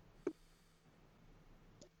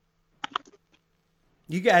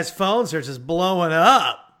 You guys' phones are just blowing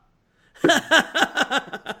up.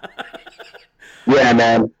 Yeah,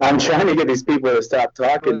 man. I'm trying to get these people to stop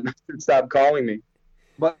talking, stop calling me.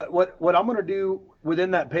 But what I'm going to do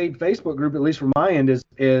within that paid Facebook group, at least from my end,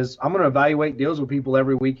 is I'm going to evaluate deals with people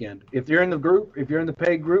every weekend. If you're in the group, if you're in the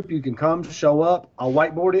paid group, you can come, show up. I'll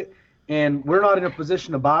whiteboard it. And we're not in a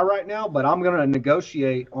position to buy right now, but I'm going to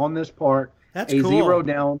negotiate on this part zero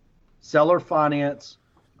down seller finance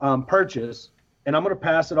purchase, and I'm going to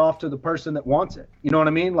pass it off to the person that wants it. You know what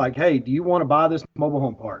I mean? Like, hey, do you want to buy this mobile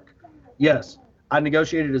home park? Yes. I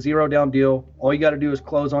negotiated a zero down deal. All you got to do is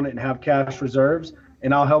close on it and have cash reserves,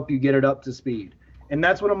 and I'll help you get it up to speed. And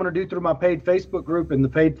that's what I'm going to do through my paid Facebook group. And the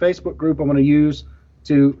paid Facebook group I'm going to use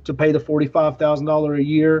to pay the $45,000 a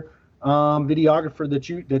year videographer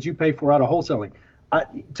that you pay for out of wholesaling.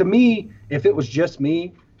 To me, if it was just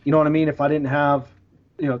me, you know what I mean? If I didn't have,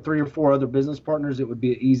 3 or 4 other business partners, it would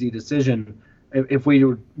be an easy decision if we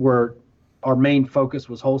were our main focus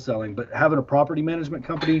was wholesaling. But having a property management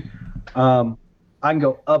company, I can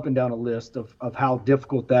go up and down a list of how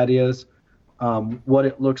difficult that is, what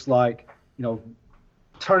it looks like,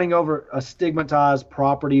 turning over a stigmatized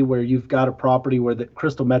property where you've got a property where the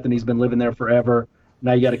crystal methane's been living there forever.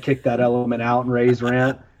 Now you got to kick that element out and raise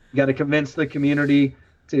rent. You got to convince the community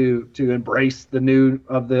to embrace the new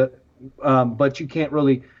of the, but you can't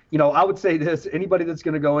really, I would say this, anybody that's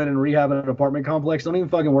going to go in and rehab an apartment complex, don't even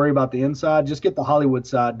fucking worry about the inside. Just get the Hollywood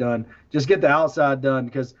side done. Just get the outside done,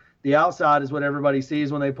 because the outside is what everybody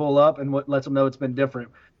sees when they pull up and what lets them know it's been different.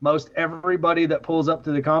 Most everybody that pulls up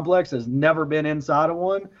to the complex has never been inside of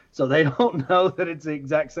one, so they don't know that it's the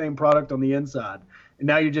exact same product on the inside. And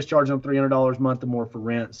now you're just charging them $300 a month or more for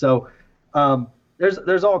rent. So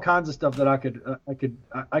there's all kinds of stuff that I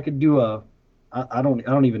could do I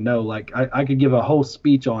don't even know. Like I could give a whole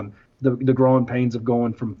speech on the growing pains of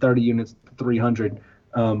going from 30 units to 300.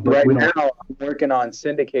 But right now I'm working on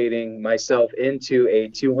syndicating myself into a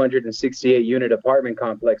 268 unit apartment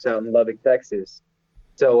complex out in Lubbock, Texas.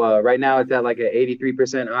 So right now it's at like an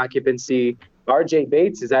 83% occupancy. RJ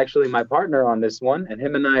Bates is actually my partner on this one, and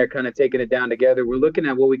him and I are kind of taking it down together. We're looking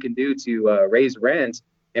at what we can do to raise rent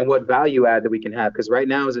and what value add that we can have, because right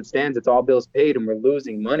now as it stands, it's all bills paid and we're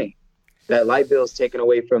losing money. That light bill is taken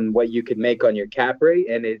away from what you could make on your cap rate,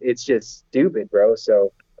 and it's just stupid, bro.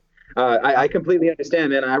 So I completely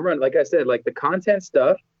understand, man. I run, like I said, like the content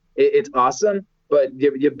stuff, it's awesome, but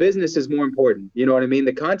your business is more important. You know what I mean?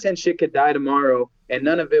 The content shit could die tomorrow and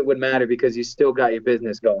none of it would matter because you still got your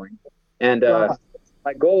business going. And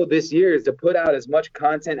my goal this year is to put out as much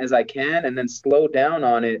content as I can and then slow down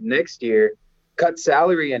on it next year, cut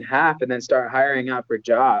salary in half, and then start hiring out for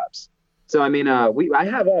jobs. So, I mean, I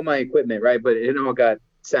have all my equipment, right? But it all got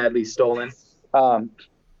sadly stolen.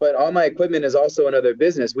 But all my equipment is also another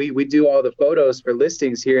business. We do all the photos for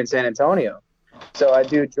listings here in San Antonio. So I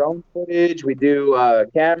do drone footage. We do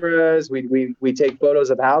cameras. We take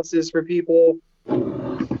photos of houses for people.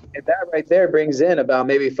 And that right there brings in about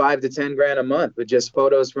maybe $5 to $10 a month with just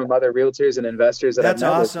photos from other realtors and investors. That's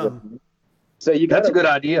awesome. So that's a good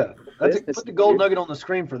idea. Put the gold nugget on the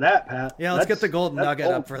screen for that, Pat. Yeah, let's get the gold nugget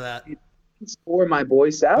up for that. It's for my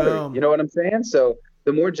boy's salary. Boom. You know what I'm saying? So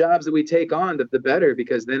the more jobs that we take on, the better,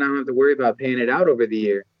 because then I don't have to worry about paying it out over the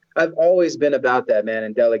year. I've always been about that, man,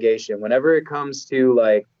 in delegation. Whenever it comes to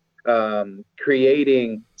like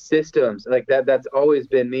creating systems like that. That's always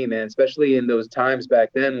been me, man, especially in those times back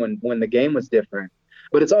then when the game was different.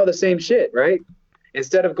 But it's all the same shit, right?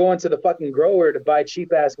 Instead of going to the fucking grower to buy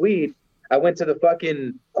cheap ass weed, I went to the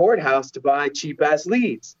fucking courthouse to buy cheap ass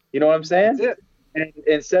leads. You know what I'm saying? That's it. And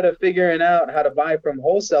instead of figuring out how to buy from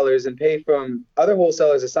wholesalers and pay from other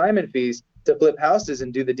wholesalers assignment fees to flip houses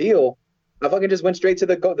and do the deal, I fucking just went straight to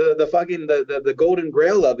the golden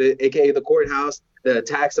grail of it, aka the courthouse, the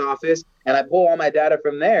tax office, and I pull all my data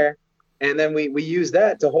from there, and then we use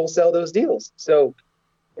that to wholesale those deals. So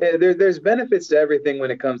there's benefits to everything when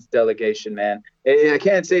it comes to delegation, man. I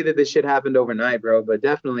can't say that this shit happened overnight, bro, but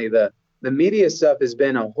definitely the media stuff has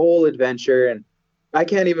been a whole adventure, and I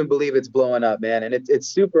can't even believe it's blowing up, man. And it's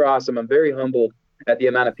super awesome. I'm very humbled at the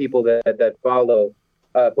amount of people that follow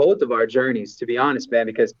both of our journeys, to be honest, man,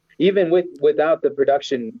 because even without the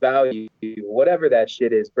production value, whatever that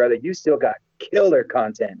shit is, brother, you still got killer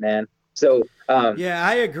content, man. So yeah,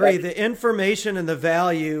 I agree. The information and the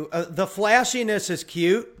value, the flashiness is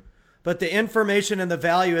cute, but the information and the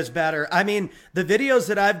value is better. I mean, the videos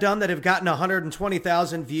that I've done that have gotten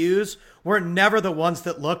 120,000 views were never the ones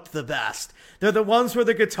that looked the best. They're the ones where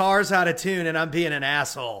the guitar's out of tune and I'm being an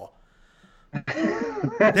asshole.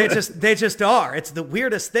 They just are. It's the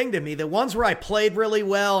weirdest thing to me. The ones where I played really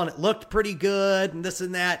well and it looked pretty good and this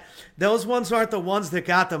and that, those ones aren't the ones that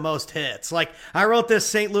got the most hits. Like I wrote this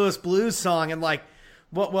St. Louis Blues song and like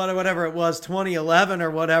whatever it was, 2011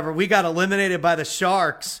 or whatever, we got eliminated by the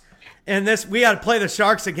Sharks. And we had to play the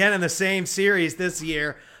Sharks again in the same series this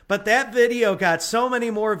year. But that video got so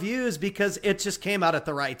many more views because it just came out at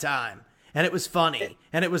the right time. And it was funny.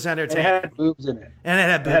 And it was entertaining. It had boobs in it. And it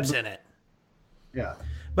had boobs in it. Yeah.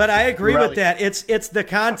 But I agree with that. It's the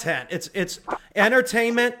content. It's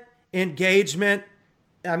entertainment, engagement.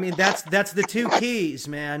 I mean, that's the two keys,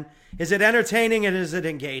 man. Is it entertaining and is it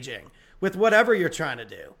engaging with whatever you're trying to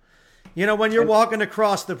do? You know, when you're walking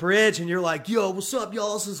across the bridge and you're like, yo, what's up,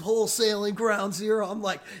 y'all? This is wholesaling Ground Zero. I'm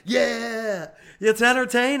like, yeah, it's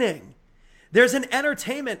entertaining. There's an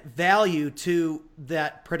entertainment value to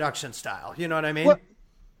that production style. You know what I mean?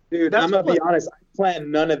 Dude, I'm going to be honest. I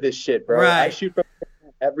plan none of this shit, bro. Right. I shoot from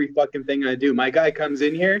every fucking thing I do. My guy comes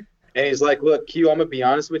in here and he's like, look, Q, I'm going to be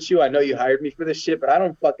honest with you. I know you hired me for this shit, but I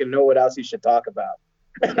don't fucking know what else you should talk about.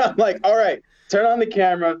 And I'm like, all right, turn on the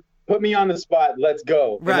camera. Put me on the spot. Let's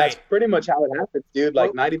go. And that's pretty much how it happens, dude.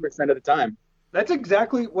 Like 90% of the time. That's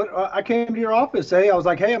exactly what I came to your office. Hey, I was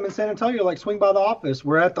like, hey, I'm in San Antonio. You're like, swing by the office.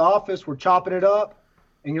 We're at the office. We're chopping it up.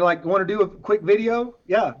 And you're like, want to do a quick video?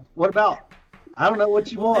 Yeah. What about? I don't know what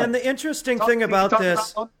you want. And the interesting thing about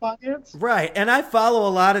this, right? And I follow a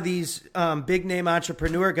lot of these big name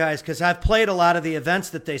entrepreneur guys because I've played a lot of the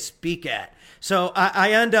events that they speak at. So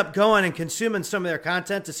I end up going and consuming some of their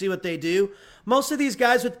content to see what they do. Most of these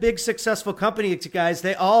guys with big successful company guys,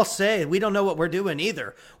 they all say, we don't know what we're doing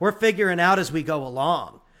either. We're figuring out as we go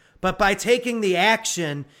along. But by taking the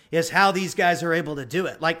action is how these guys are able to do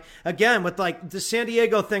it. Like, again, with like the San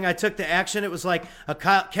Diego thing, I took the action. It was like a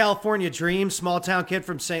California dream, small town kid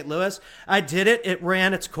from St. Louis. I did it. It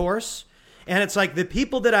ran its course. And it's like the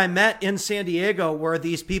people that I met in San Diego were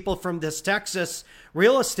these people from this Texas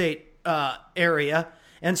real estate area.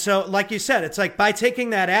 And so, like you said, it's like by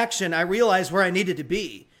taking that action, I realized where I needed to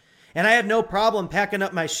be. And I had no problem packing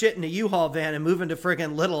up my shit in a U-Haul van and moving to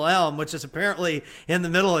friggin' Little Elm, which is apparently in the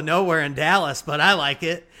middle of nowhere in Dallas, but I like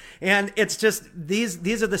it. And it's just,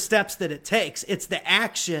 these are the steps that it takes. It's the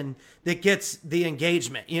action that gets the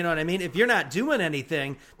engagement. You know what I mean? If you're not doing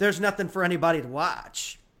anything, there's nothing for anybody to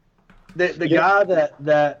watch. The guy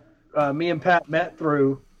that me and Pat met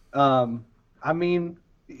through, I mean,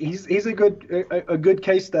 he's a good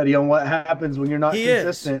case study on what happens when you're not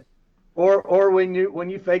consistent. Or when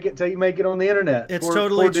you fake it till you make it on the internet. It's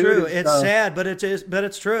totally true. It's sad, but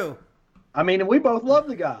it's true. I mean, and we both love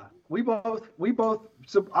the guy. We both.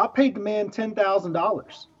 So I paid the man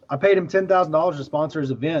 $10,000. I paid him $10,000 to sponsor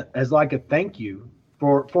his event as like a thank you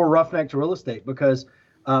for Roughneck to Real Estate because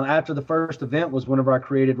after the first event was whenever I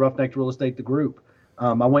created Roughneck to Real Estate, the group.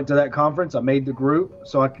 I went to that conference. I made the group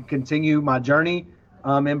so I could continue my journey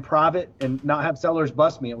in private and not have sellers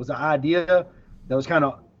bust me. It was an idea that was kind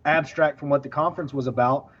of abstract from what the conference was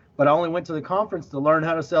about, but I only went to the conference to learn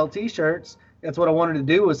how to sell t-shirts. That's what I wanted to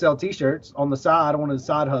do, was sell t-shirts on the side. I wanted a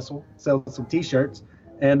side hustle, sell some t-shirts.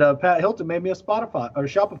 And Pat Hilton made me a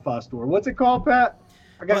Shopify store. What's it called, Pat?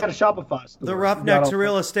 I got a Shopify store. The Roughneck to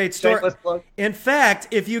Real Estate store. In fact,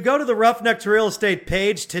 if you go to the Roughneck to Real Estate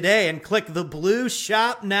page today and click the blue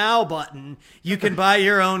Shop Now button, you can buy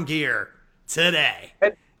your own gear today.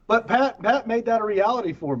 But Pat made that a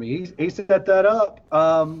reality for me. He set that up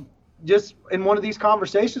just in one of these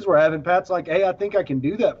conversations we're having, Pat's like, hey, I think I can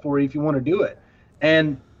do that for you if you want to do it.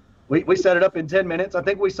 And we set it up in 10 minutes. I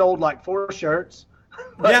think we sold like 4 shirts.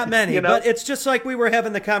 But, not many, but it's just like we were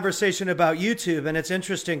having the conversation about YouTube, and it's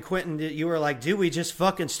interesting, Quentin, you were like, dude, we just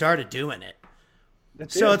fucking started doing it.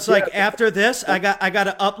 It's like after this, I got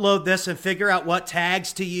to upload this and figure out what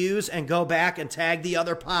tags to use and go back and tag the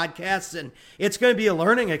other podcasts, and it's going to be a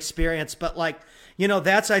learning experience. But like,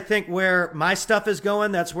 that's I think where my stuff is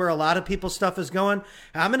going. That's where a lot of people's stuff is going.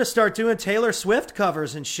 I'm going to start doing Taylor Swift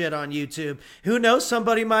covers and shit on YouTube. Who knows?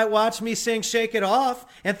 Somebody might watch me sing "Shake It Off"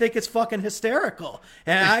 and think it's fucking hysterical,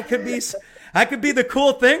 and I could be the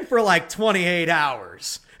cool thing for like 28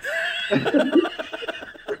 hours.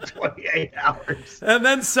 28 hours. And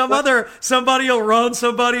then somebody will run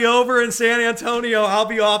somebody over in San Antonio. I'll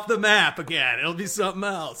be off the map again. It'll be something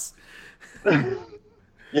else. Man,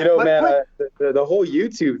 the whole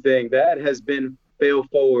YouTube thing, that has been fail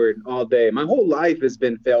forward all day. My whole life has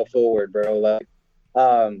been fail forward, bro. Like,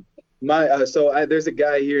 there's a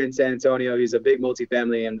guy here in San Antonio. He's a big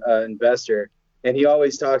multifamily investor, and he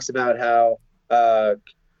always talks about how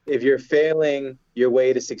if you're failing your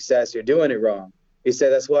way to success, you're doing it wrong. He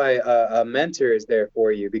said that's why a mentor is there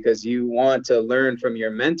for you, because you want to learn from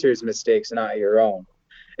your mentor's mistakes, not your own.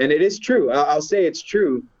 And it is true. I'll say it's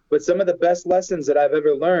true. But some of the best lessons that I've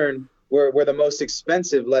ever learned were the most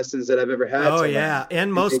expensive lessons that I've ever had. Oh, yeah.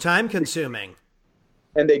 And most time consuming.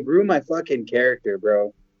 And they grew my fucking character,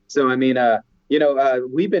 bro. So, I mean,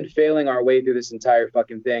 we've been failing our way through this entire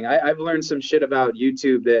fucking thing. I've learned some shit about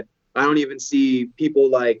YouTube that I don't even see people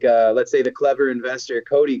like, let's say, the Clever Investor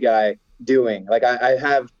Cody guy doing. Like, I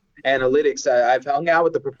have analytics. I've hung out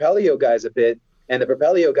with the Propelio guys a bit, and the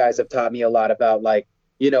Propelio guys have taught me a lot about, like,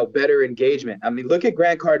 better engagement. I mean, look at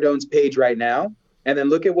Grant Cardone's page right now, and then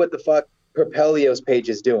look at what the fuck Propelio's page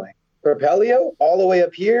is doing. Propelio all the way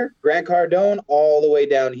up here, Grant Cardone all the way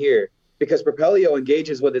down here, because Propelio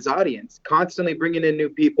engages with his audience, constantly bringing in new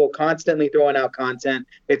people, constantly throwing out content.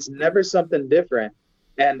 It's never something different.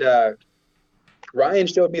 And Ryan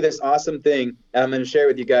showed me this awesome thing, and I'm going to share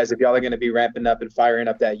with you guys if y'all are going to be ramping up and firing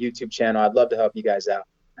up that YouTube channel. I'd love to help you guys out.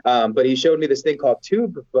 But he showed me this thing called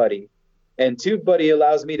TubeBuddy, and TubeBuddy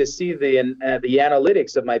allows me to see the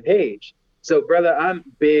analytics of my page. So, brother, I'm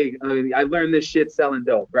big. I mean, I learned this shit selling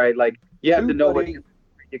dope, right? Like, you have to know what you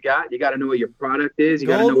got. You got to know what your product is. You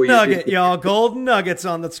got to know what nugget, y'all. Golden nuggets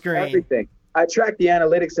on the screen. Everything. I track the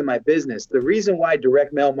analytics in my business. The reason why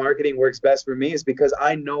direct mail marketing works best for me is because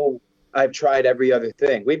I know I've tried every other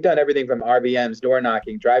thing. We've done everything from RVMs, door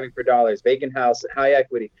knocking, driving for dollars, vacant house, high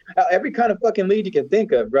equity, every kind of fucking lead you can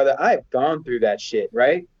think of, brother. I've gone through that shit,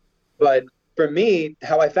 right? But for me,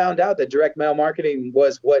 how I found out that direct mail marketing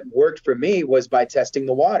was what worked for me was by testing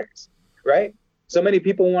the waters, right? So many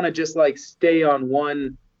people want to just like stay on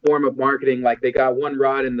one form of marketing, like they got one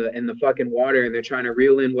rod in the fucking water and they're trying to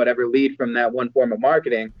reel in whatever lead from that one form of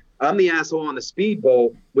marketing. I'm the asshole on the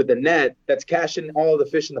speedboat with the net that's catching all of the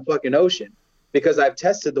fish in the fucking ocean because I've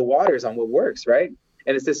tested the waters on what works, right?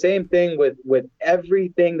 And it's the same thing with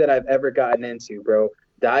everything that I've ever gotten into, bro.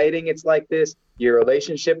 Dieting, it's like this. Your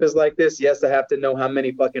relationship is like this. Yes, I have to know how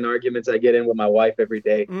many fucking arguments I get in with my wife every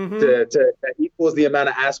day to that equals the amount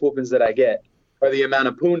of ass whoopings that I get or the amount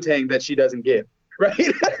of poontang that she doesn't give, right?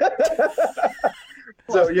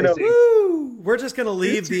 So, you know. Woo! We're just going to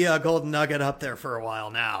leave the golden nugget up there for a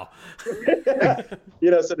while now.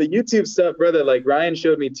 You know, so the YouTube stuff, brother, like Ryan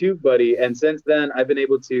showed me TubeBuddy. And since then, I've been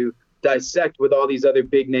able to dissect what all these other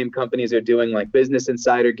big name companies are doing, like Business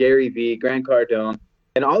Insider, Gary Vee, Grant Cardone.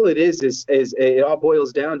 And all it is it all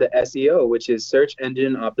boils down to SEO, which is search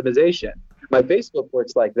engine optimization. My Facebook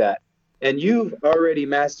works like that. And you've already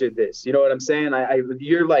mastered this. You know what I'm saying?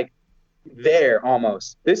 You're like there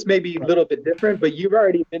almost. This may be a little bit different, but you've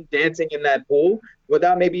already been dancing in that pool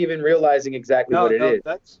without maybe even realizing exactly what it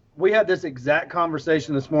is. We had this exact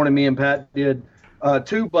conversation this morning, me and Pat did.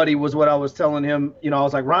 TubeBuddy was what I was telling him. You know, I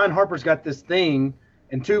was like, Ryan Harper's got this thing,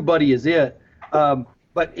 and TubeBuddy is it.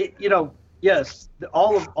 But it, you know, yes,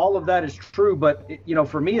 all of that is true. But it, you know,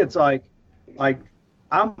 for me, it's like I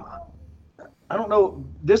don't know.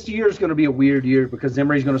 This year is going to be a weird year because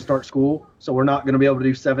Emery's going to start school, so we're not going to be able to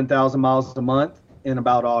do 7,000 miles a month in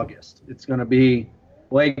about August. It's going to be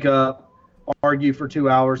wake up, argue for 2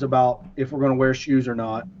 hours about if we're going to wear shoes or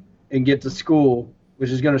not, and get to school, which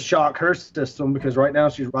is going to shock her system because right now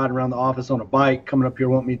she's riding around the office on a bike, coming up here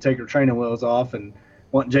wanting me to take her training wheels off and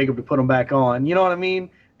wanting Jacob to put them back on. You know what I mean?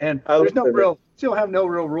 And she'll have no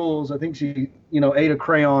real rules. I think she, you know, ate a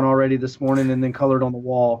crayon already this morning and then colored on the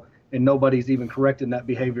wall, and nobody's even correcting that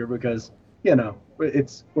behavior because, you know,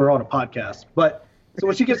 we're on a podcast. But so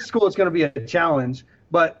when she gets to school, it's going to be a challenge.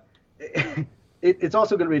 But it's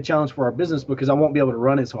also going to be a challenge for our business because I won't be able to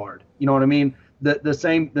run as hard. You know what I mean? The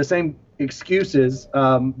same excuses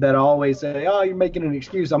that I always say, oh, you're making an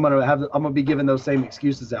excuse. I'm gonna be giving those same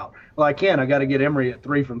excuses out. Well, I can't. I got to get Emery at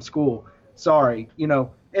 3 from school. Sorry, you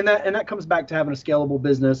know. And that comes back to having a scalable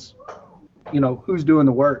business. You know, who's doing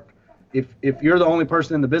the work? If you're the only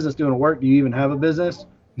person in the business doing the work, do you even have a business?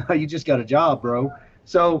 No, you just got a job, bro.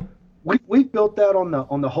 So we built that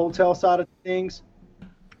on the hotel side of things.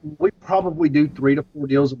 We probably do 3 to 4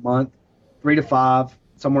 deals a month, 3 to 5,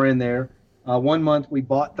 somewhere in there. 1 month we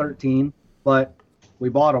bought 13, but we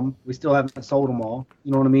bought them. We still haven't sold them all.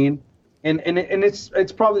 You know what I mean? And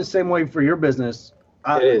it's probably the same way for your business.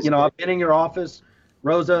 It is. You know, I've been in your office,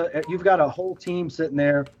 Rosa. You've got a whole team sitting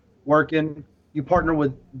there working. You partner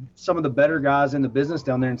with some of the better guys in the business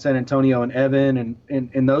down there in San Antonio, and Evan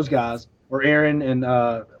and those guys, or Aaron and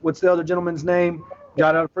what's the other gentleman's name?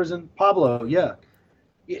 Got out of prison, Pablo. Yeah.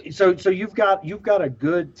 So you've got a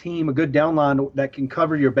good team, a good downline that can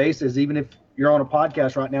cover your bases, even if you're on a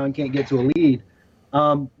podcast right now and can't get to a lead.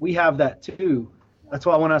 We have that too. That's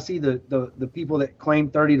why when I see the people that claim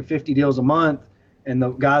 30 to 50 deals a month, and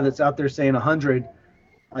the guy that's out there saying 100,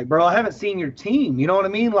 like, bro, I haven't seen your team. You know what I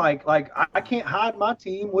mean? Like I can't hide my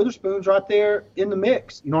team. Witherspoon's right there in the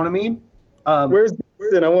mix. You know what I mean? Where's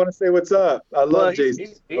Jason? I want to say what's up. I love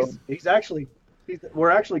Jason.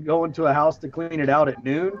 We're actually going to a house to clean it out at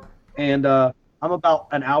noon, and I'm about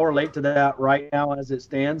an hour late to that right now as it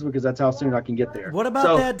stands because that's how soon I can get there. What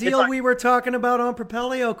about that deal we were talking about on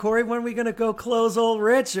Propelio, Corey? When are we going to go close old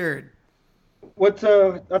Richard? I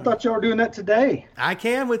thought y'all were doing that today. I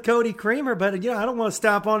can with Cody Creamer, but I don't want to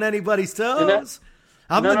stomp on anybody's toes.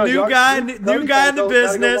 I'm the new guy in the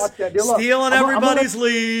business, stealing everybody's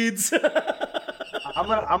leads. I'm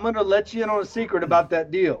gonna let you in on a secret about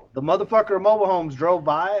that deal. The motherfucker at Mobile Homes drove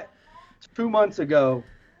by it 2 months ago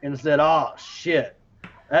and said, "Oh shit,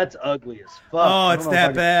 that's ugly as fuck." Oh, it's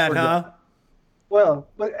that bad, huh? Well,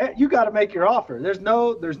 but you got to make your offer. There's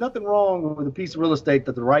nothing wrong with a piece of real estate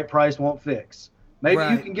that the right price won't fix. Maybe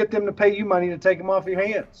you can get them to pay you money to take them off your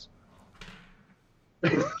hands.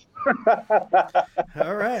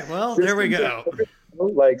 All right. Well, there we go.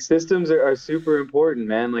 Like, systems are super important,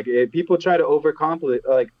 man. Like, if people try to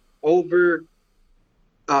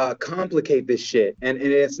complicate this shit, and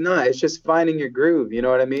it's not. It's just finding your groove. You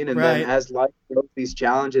know what I mean? And then as life throws these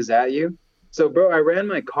challenges at you. So, bro, I ran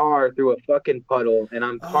my car through a fucking puddle, and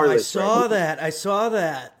I'm carless. I saw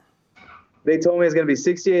that. They told me it's gonna be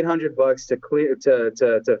 $6,800 to clear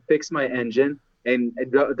to fix my engine. And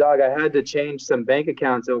dog, I had to change some bank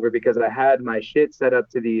accounts over because I had my shit set up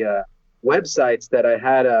to the websites that I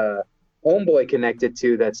had a homeboy connected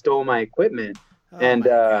to that stole my equipment. Oh, and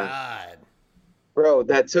God. Bro,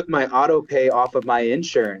 that took my auto pay off of my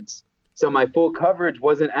insurance. So my full coverage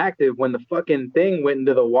wasn't active when the fucking thing went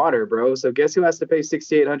into the water, bro. So guess who has to pay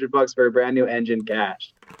 $6,800 for a brand new engine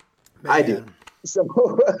cash? Man. I do. So,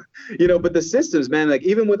 but the systems, man, like,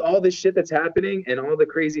 even with all this shit that's happening and all the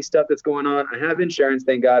crazy stuff that's going on, I have insurance,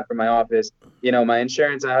 thank God, for my office. My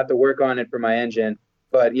insurance, I have to work on it for my engine.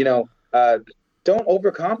 But, don't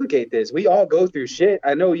overcomplicate this. We all go through shit.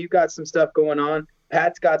 I know you got some stuff going on.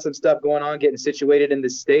 Pat's got some stuff going on, getting situated in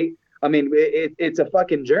this state. I mean, it's a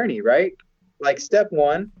fucking journey, right? Like, step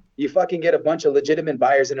 1, you fucking get a bunch of legitimate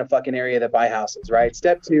buyers in a fucking area that buy houses, right?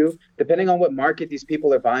 Step 2, depending on what market these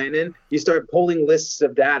people are buying in, you start pulling lists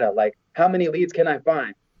of data. Like, how many leads can I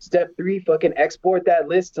find? Step 3, fucking export that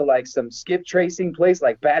list to like some skip tracing place,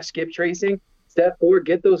 like batch skip tracing. Step 4,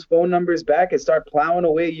 get those phone numbers back and start plowing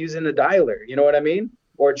away using a dialer. You know what I mean?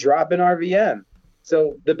 Or drop an RVM.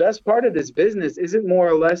 So the best part of this business isn't more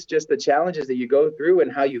or less just the challenges that you go through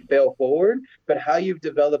and how you fail forward, but how you've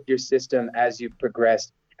developed your system as you've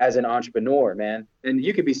progressed as an entrepreneur, man. And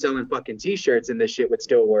you could be selling fucking T-shirts and this shit would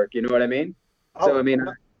still work. You know what I mean? So, I mean,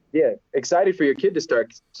 yeah, excited for your kid to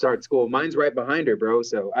start school. Mine's right behind her, bro.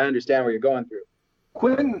 So I understand what you're going through.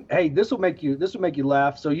 Quentin, hey, this will make you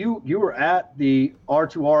laugh. So you were at the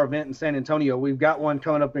R2R event in San Antonio. We've got one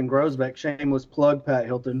coming up in Groesbeck. Shameless plug, Pat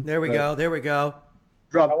Hilton. There we go.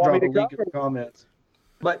 Drop a link in the comments.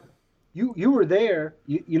 But you were there.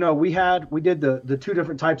 We did the two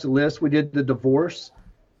different types of lists. We did the divorce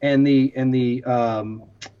and the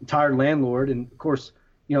tired landlord, and of course,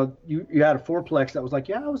 you had a fourplex that was like,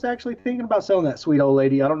 yeah, I was actually thinking about selling that, sweet old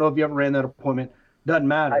lady. I don't know if you ever ran that appointment. Doesn't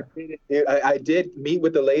matter. I did meet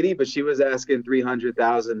with the lady, but she was asking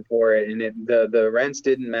 $300,000 for it, and the rents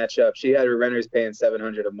didn't match up. She had her renters paying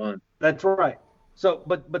 $700 a month. That's right. So,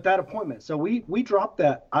 but that appointment. So we dropped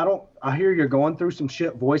that. I hear you're going through some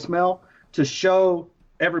shit voicemail to show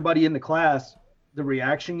everybody in the class the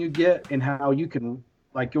reaction you get and how you can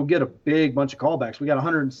like you'll get a big bunch of callbacks. We got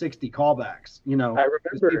 160 callbacks, you know. I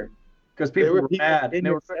remember. Because people were mad. In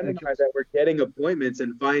your seminar that were getting appointments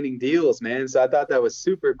and finding deals, man. So I thought that was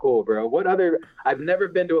super cool, bro. I've never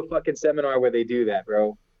been to a fucking seminar where they do that,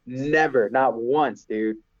 bro. Never, not once,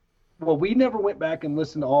 dude. Well, we never went back and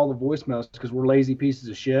listened to all the voicemails because we're lazy pieces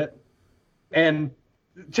of shit. And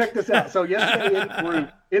check this out. So yesterday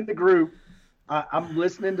in the group, I'm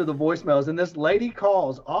listening to the voicemails, and this lady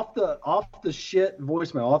calls off the shit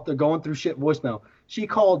voicemail, off the going through shit voicemail. She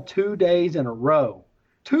called 2 days in a row.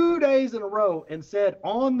 2 days in a row, and said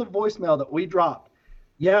on the voicemail that we dropped,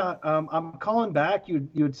 yeah, I'm calling back. You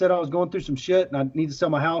had said I was going through some shit and I need to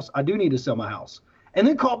sell my house. I do need to sell my house. And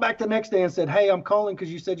then called back the next day and said, hey, I'm calling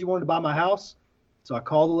because you said you wanted to buy my house. So I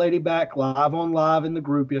called the lady back live on live in the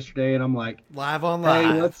group yesterday, and I'm like, live on live.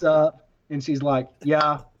 Hey, what's up? And she's like,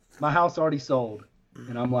 yeah, my house already sold.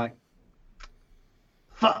 And I'm like,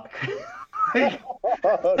 fuck. Damn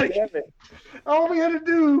it. All we had to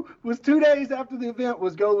do was 2 days after the event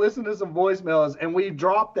was go listen to some voicemails, and we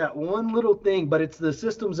dropped that one little thing, but it's the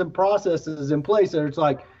systems and processes in place. And it's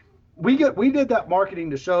like, we did that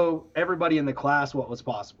marketing to show everybody in the class what was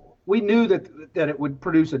possible. We knew that it would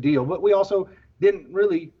produce a deal, but we also didn't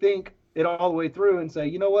really think it all the way through and say,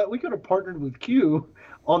 you know what, we could have partnered with Q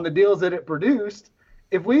on the deals that it produced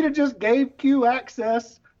if we'd have just gave Q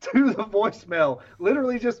access to the voicemail,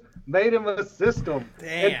 literally just made him a system.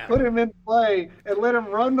 Damn. And put him in play and let him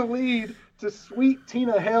run the lead to sweet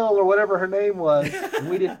Tina Hell or whatever her name was. And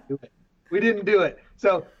we didn't do it.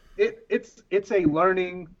 So it's a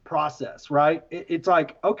learning process, right? It's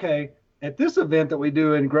like, okay, at this event that we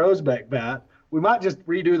do in Groesbeck, Bat, we might just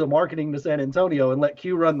redo the marketing to San Antonio and let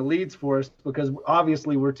Q run the leads for us because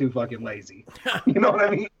obviously we're too fucking lazy. You know what I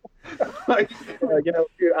mean? Like, you know,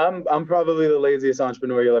 dude, I'm probably the laziest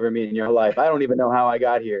entrepreneur you'll ever meet in your life. I don't even know how I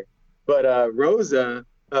got here. But Rosa,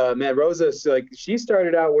 Rosa's like, she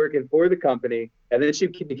started out working for the company, and then she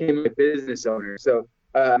became a business owner. So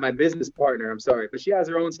my business partner, I'm sorry, but she has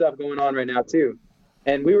her own stuff going on right now too.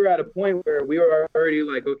 And we were at a point where we were already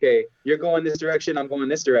like, okay, you're going this direction, I'm going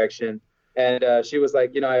this direction. And she was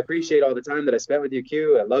like, you know, I appreciate all the time that I spent with you,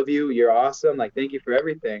 Q. I love you. You're awesome. Like, thank you for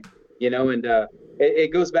everything. You know, and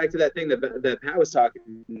it goes back to that thing that Pat was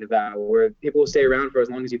talking about, where people will stay around for as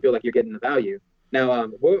long as you feel like you're getting the value. Now,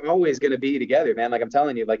 we're always going to be together, man. Like I'm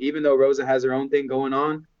telling you, like even though Rosa has her own thing going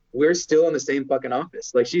on, we're still in the same fucking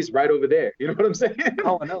office. Like she's right over there. You know what I'm saying?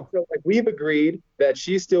 Oh, I know. So like we've agreed that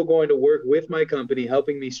she's still going to work with my company,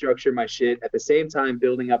 helping me structure my shit at the same time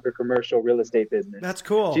building up her commercial real estate business. That's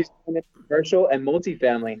cool. She's doing commercial and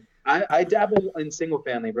multifamily. I dabble in single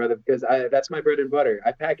family, brother, because that's my bread and butter.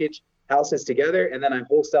 I package houses together and then I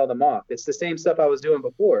wholesale them off. It's the same stuff I was doing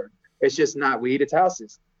before. It's just not weed, it's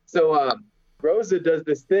houses. So Rosa does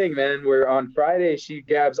this thing, man, where on Friday she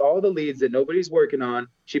grabs all the leads that nobody's working on.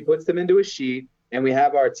 She puts them into a sheet, and we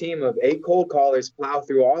have our team of 8 cold callers plow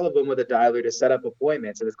through all of them with a dialer to set up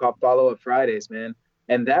appointments. And it's called Follow-Up Fridays, man.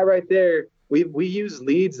 And that right there, we use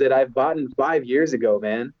leads that I've bought 5 years ago,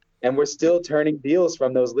 man. And we're still turning deals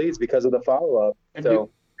from those leads because of the follow-up.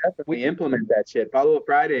 So definitely implement that shit. Follow-Up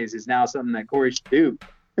Fridays is now something that Corey should do.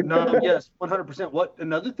 No, yes, 100%. What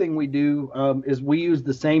another thing we do is we use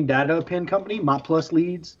the same data append company, MyPlus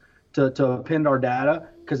Leads, to append our data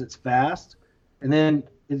because it's fast, and then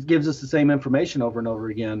it gives us the same information over and over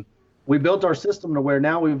again. We built our system to where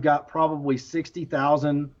now we've got probably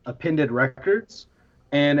 60,000 appended records,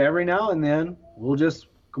 and every now and then we'll just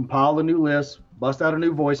compile a new list, bust out a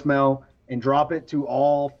new voicemail, and drop it to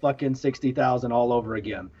all fucking 60,000 all over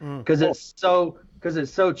again because it's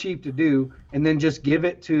so cheap to do, and then just give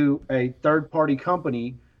it to a third-party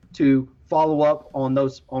company to follow up on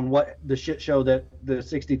what the shit show that the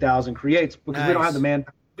 60,000 creates because we don't have the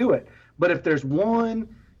manpower to do it. But if there's one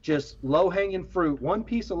just low-hanging fruit, one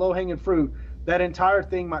piece of low-hanging fruit, that entire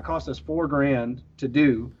thing might cost us $4,000 to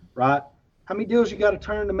do, right? How many deals you got to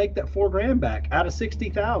turn to make that $4,000 back out of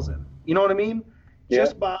 60,000? You know what I mean? Yeah.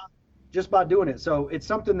 Just by doing it. So it's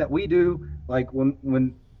something that we do, like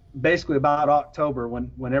when basically about October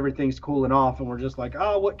when everything's cooling off and we're just like,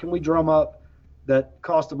 oh, what can we drum up that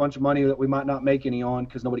cost a bunch of money that we might not make any on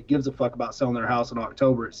because nobody gives a fuck about selling their house in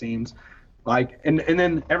October, it seems like. And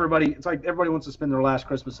then it's like everybody wants to spend their last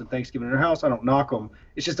Christmas and Thanksgiving in their house. I don't knock them.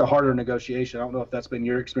 It's just a harder negotiation. I don't know if that's been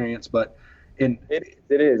your experience, but it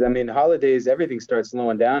is. I mean, holidays, everything starts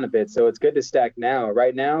slowing down a bit. So it's good to stack now.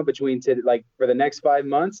 Right now, for the next 5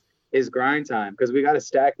 months, is grind time because we got to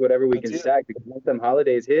stack whatever we can stack because once them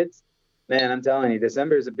holidays hits, man, I'm telling you,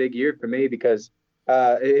 December is a big year for me because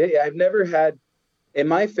I've never had in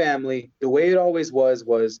my family, the way it always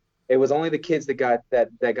was It was only the kids that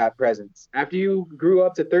got presents. After you grew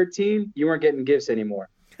up to 13, you weren't getting gifts anymore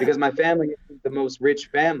because my family is the most rich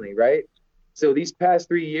family, right? So these past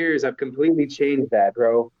 3 years, I've completely changed that,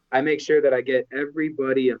 bro. I make sure that I get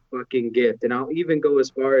everybody a fucking gift, and I'll even go as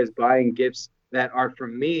far as buying gifts that are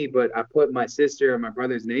from me, but I put my sister and my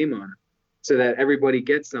brother's name on it so that everybody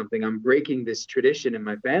gets something. I'm breaking this tradition in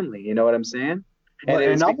my family. You know what I'm saying?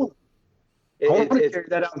 And I want to carry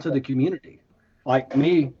that out into the community. Like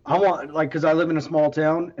me, I want, like, because I live in a small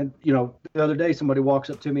town, and the other day somebody walks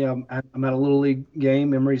up to me. I'm at a little league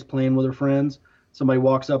game. Emery's playing with her friends. Somebody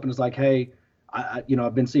walks up and is like, "Hey,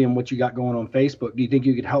 I've been seeing what you got going on Facebook. Do you think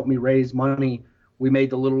you could help me raise money? We made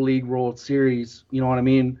the Little League World Series. You know what I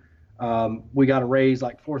mean? We got to raise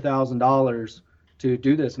like $4,000 to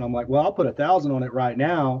do this." And I'm like, "Well, I'll put 1,000 on it right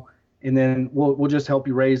now, and then we'll just help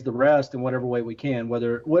you raise the rest in whatever way we can,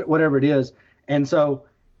 whatever it is." And so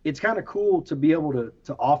it's kind of cool to be able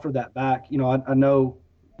to offer that back. I know,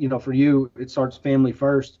 for you, it starts family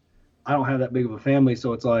first. I don't have that big of a family,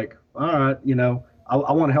 so it's like, all right,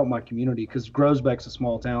 I want to help my community because Groesbeck's a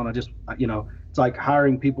small town. It's like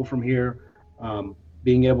hiring people from here,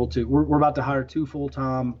 being able to. We're about to hire 2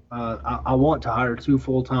 full-time. I want to hire 2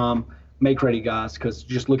 full-time make-ready guys because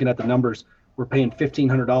just looking at the numbers, we're paying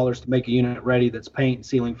 $1,500 to make a unit ready. That's paint,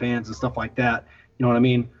 ceiling fans, and stuff like that. You know what I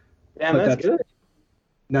mean? Damn, that's good.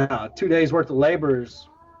 Now, 2 days worth of labor is,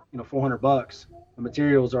 $400. The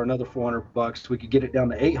materials are another $400. We could get it down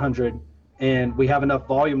to $800, and we have enough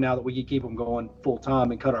volume now that we could keep them going full time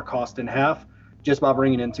and cut our cost in half just by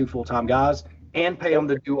bringing in 2 full-time guys and pay them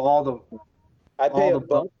to do all the. I pay a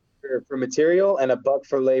buck for material and a buck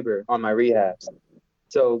for labor on my rehabs.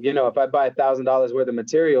 So if I buy $1,000 worth of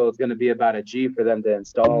material, it's going to be about a G for them to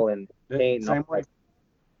install and paint.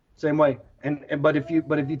 Same way. But if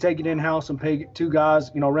you take it in house and pay 2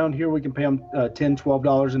 guys, around here we can pay them $10,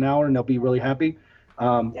 $12 an hour and they'll be really happy.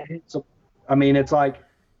 So I mean, it's like,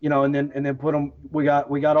 and then put them. We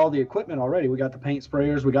got all the equipment already. We got the paint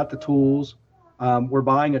sprayers. We got the tools. We're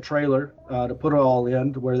buying a trailer to put it all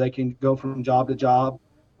in to where they can go from job to job,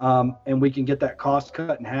 and we can get that cost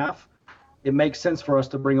cut in half. It makes sense for us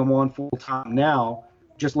to bring them on full time now.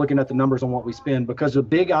 Just looking at the numbers on what we spend, because the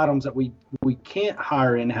big items that we can't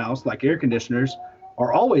hire in house, like air conditioners,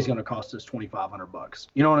 are always going to cost us $2,500.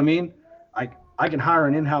 You know what I mean? I can hire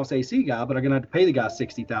an in-house AC guy, but I'm going to have to pay the guy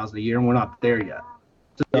 $60,000 a year, and we're not there yet.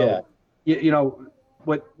 So, yeah.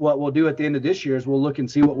 What we'll do at the end of this year is we'll look and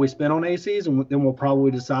see what we spend on ACs, and then we'll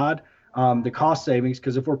probably decide the cost savings.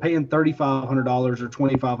 Because if we're paying $3,500 or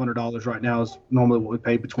 $2,500 right now is normally what we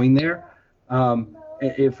pay between there.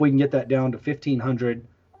 If we can get that down to $1,500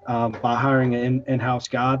 by hiring an in-house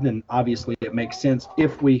guy, then obviously it makes sense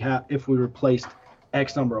if we replaced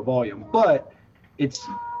X number of volume. But it's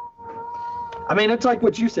like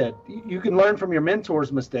what you said. You can learn from your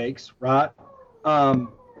mentor's mistakes, right?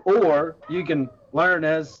 Or you can learn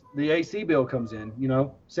as the AC bill comes in.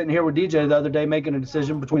 Sitting here with DJ the other day making a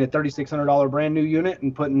decision between a $3,600 brand new unit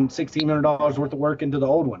and putting $1,600 worth of work into the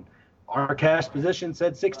old one. Our cash position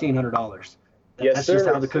said $1,600. Yes, That's sir. just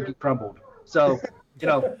how the cookie crumbled. So,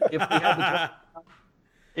 if we had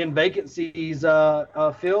the in vacancies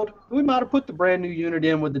filled, we might have put the brand new unit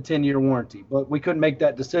in with the 10-year warranty, but we couldn't make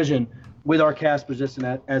that decision with our cash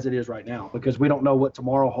position as it is right now because we don't know what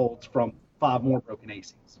tomorrow holds from 5 more broken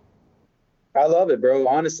ACs. I love it, bro.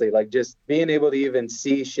 Honestly, like just being able to even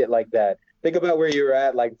see shit like that. Think about where you were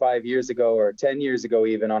at like 5 years ago or 10 years ago,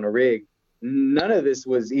 even on a rig. None of this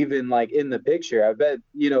was even like in the picture. I bet,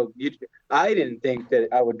 I didn't think that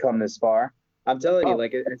I would come this far. I'm telling you,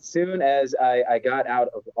 like as soon as I got out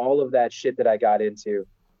of all of that shit that I got into,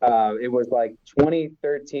 it was like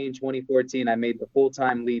 2013, 2014, I made the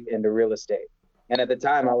full-time leap into real estate. And at the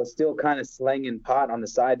time I was still kind of slanging pot on the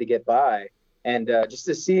side to get by. And just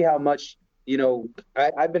to see how much,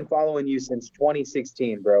 I've been following you since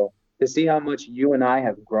 2016, bro, to see how much you and I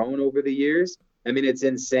have grown over the years. I mean, it's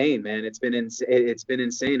insane, man. It's been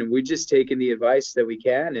insane. And we're just taking the advice that we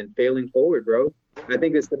can and failing forward, bro. I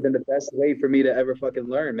think it's been the best way for me to ever fucking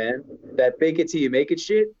learn, man. That fake it till you make it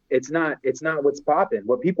shit, it's not what's popping.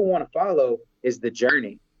 What people want to follow is the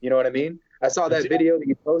journey. You know what I mean? I saw that video that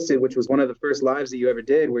you posted, which was one of the first lives that you ever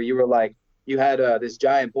did, where you were like, you had this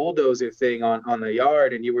giant bulldozer thing on the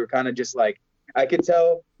yard, and you were kind of just like, I could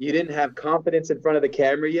tell you didn't have confidence in front of the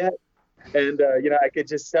camera yet. And, I could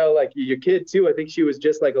just tell, like, your kid, too, I think she was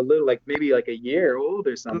just, like, a little, like, maybe, like, a year old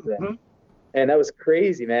or something. Mm-hmm. And that was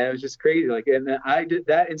crazy, man. It was just crazy. Like, and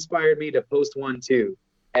that inspired me to post one, too.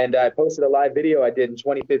 And I posted a live video I did in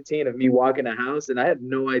 2015 of me walking a house, and I had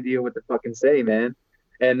no idea what to fucking say, man.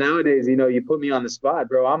 And nowadays, you put me on the spot,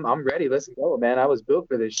 bro. I'm ready. Let's go, man. I was built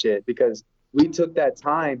for this shit because we took that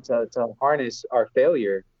time to harness our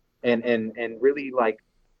failure and really like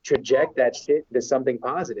traject that shit to something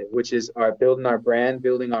positive, which is building our brand,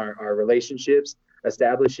 building our relationships,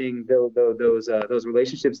 establishing those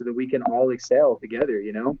relationships so that we can all excel together,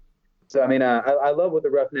 So, I mean, I love what the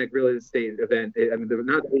Roughneck Real Estate event,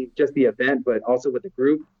 not just the event, but also what the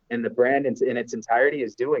group and the brand in its entirety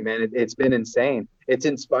is doing, man. It's been insane. It's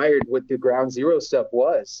inspired what the Ground Zero stuff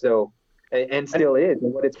was, so, and still is,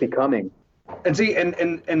 and what it's becoming. And see,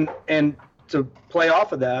 and to play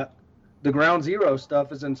off of that, the Ground Zero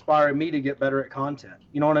stuff is inspiring me to get better at content.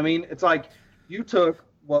 You know what I mean? It's like you took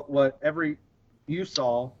whatever you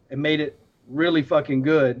saw and made it really fucking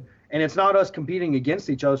good. And it's not us competing against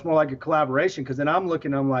each other. It's more like a collaboration. Because then I look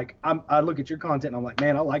at your content and I'm like,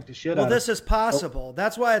 man, I like the shit out of it. Well, this is possible.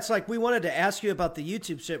 That's why it's like we wanted to ask you about the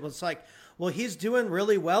YouTube shit. Well, it's like, well, he's doing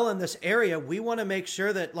really well in this area. We want to make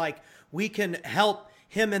sure that like we can help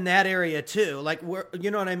him in that area too. Like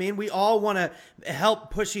you know what I mean? We all want to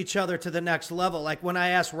help push each other to the next level. Like when I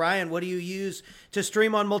asked Ryan, what do you use to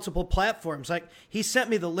stream on multiple platforms? Like he sent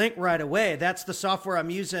me the link right away. That's the software I'm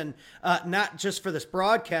using, not just for this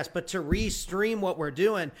broadcast, but to re-stream what we're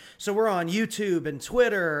doing. So we're on YouTube and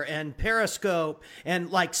Twitter and Periscope and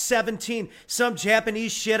like 17, some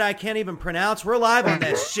Japanese shit I can't even pronounce. We're live on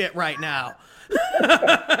that shit right now.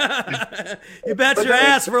 You bet your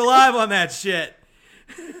ass we're live on that shit.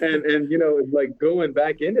 And like going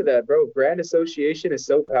back into that, bro, brand association is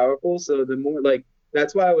so powerful. So the more like,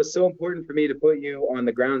 that's why it was so important for me to put you on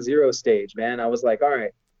the Ground Zero stage, man. I was like, all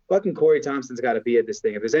right, fucking Corey Thompson's got to be at this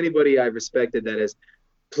thing. If there's anybody I respected that has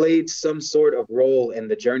played some sort of role in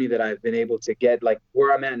the journey that I've been able to get, like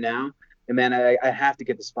where I'm at now, and man, I have to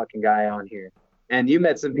get this fucking guy on here. And you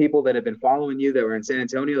met some people that have been following you that were in San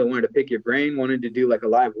Antonio that wanted to pick your brain, wanted to do like a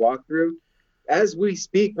live walkthrough. As we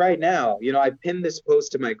speak right now, I pinned this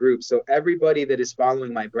post to my group. So everybody that is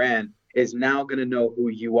following my brand is now going to know who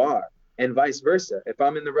you are, and vice versa. If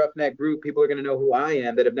I'm in the Roughneck group, people are going to know who I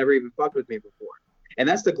am that have never even fucked with me before. And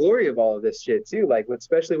that's the glory of all of this shit too. Like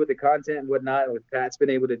especially with the content and whatnot, what Pat's been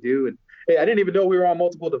able to do. And hey, I didn't even know we were on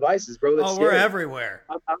multiple devices, bro. That's we're scary. everywhere.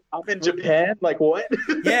 I'm in Japan. Like what?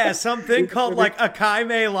 Yeah, something called like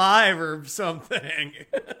Akaime Live or something.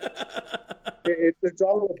 It's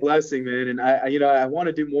all a blessing, man. And I want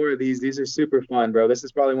to do more of these. These are super fun, bro. This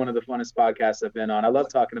is probably one of the funnest podcasts I've been on. I love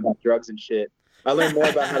talking about drugs and shit. I learned more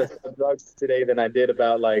about how to sell drugs today than I did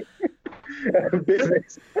about like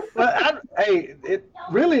business. But I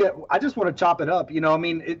just want to chop it up.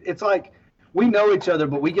 It's like we know each other,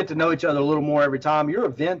 but we get to know each other a little more every time. Your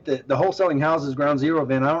event, the Wholesaling Houses Ground Zero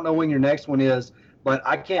event, I don't know when your next one is, but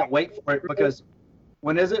I can't wait for it because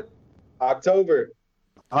when is it? October.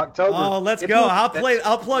 Oh, let's go.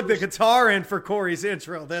 I'll plug the guitar in for Corey's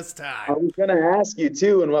intro this time. I was going to ask you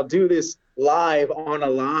too, and we'll do this live on a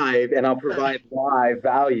live, and I'll provide live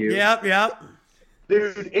value. Yep.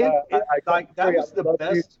 Dude, that was the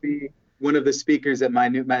best. To be one of the speakers at my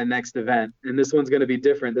next event, and this one's going to be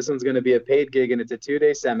different. This one's going to be a paid gig, and it's a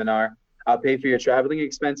 2-day seminar. I'll pay for your traveling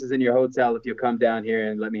expenses and your hotel if you'll come down here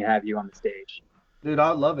and let me have you on the stage. Dude,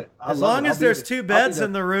 I love it. As long as there's 2 beds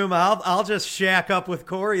in the room, I'll just shack up with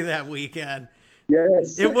Corey that weekend.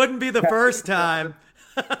 Yes. It wouldn't be the first time.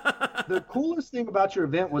 The coolest thing about your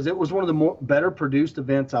event was it was one of the better produced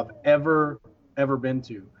events I've ever been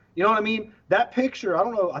to. You know what I mean? That picture, I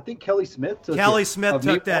don't know, I think Kelly Smith took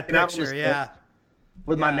that picture, yeah.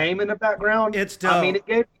 With my name in the background. It's dope. I mean, it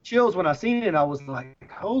gave me chills when I seen it. I was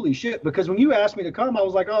like, holy shit. Because when you asked me to come, I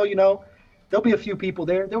was like, oh, there'll be a few people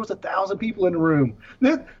there. There was 1,000 people in the room.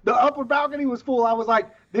 The upper balcony was full. I was like,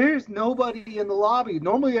 there's nobody in the lobby.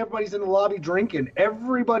 Normally everybody's in the lobby drinking.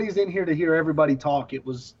 Everybody's in here to hear everybody talk. It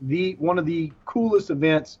was one of the coolest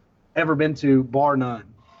events ever been to, bar none.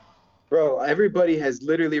 Bro, everybody has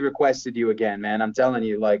literally requested you again, man. I'm telling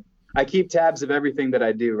you, like, I keep tabs of everything that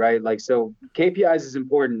I do, right? Like, so KPIs is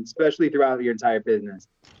important, especially throughout your entire business.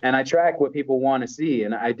 And I track what people want to see.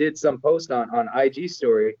 And I did some post on IG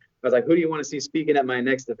story. I was like, who do you want to see speaking at my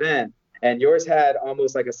next event? And yours had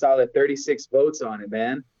almost like a solid 36 votes on it,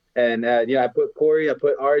 man. And, I put Corey, I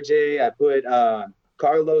put RJ, I put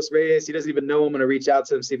Carlos Reyes. He doesn't even know I'm going to reach out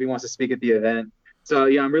to him, see if he wants to speak at the event. So,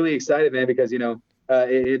 I'm really excited, man, because,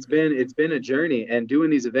 it's been a journey, and doing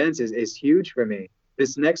these events is huge for me.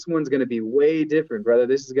 This next one's going to be way different, brother.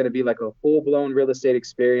 This is going to be like a full-blown real estate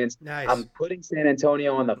experience. Nice. I'm putting San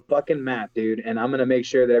Antonio on the fucking map, dude, and I'm going to make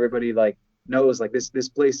sure that everybody, like, knows, like, this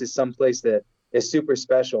place is some place that is super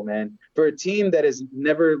special, man. For a team that has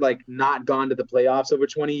never, like, not gone to the playoffs over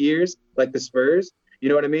 20 years, like the Spurs, You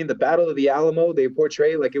know what I mean? The Battle of the Alamo, they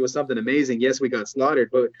portray like it was something amazing. Yes, we got slaughtered,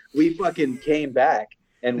 but we fucking came back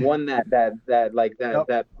and won that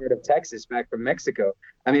part of Texas back from Mexico.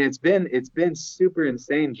 I mean, it's been super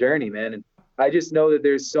insane journey, man. And I just know that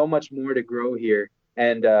there's so much more to grow here.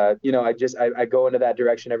 And I go into that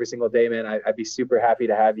direction every single day, man. I'd be super happy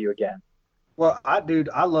to have you again. Well, I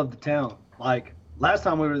love the town. Like last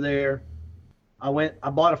time we were there, I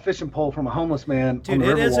bought a fishing pole from a homeless man. Dude,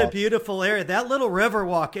 it is a beautiful area. That little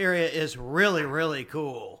Riverwalk area is really, really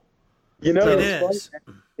cool. You know, it is.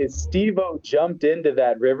 Funny, is Steve-O jumped into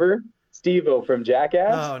that river. Steve-O from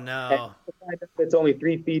Jackass. Oh no! It's only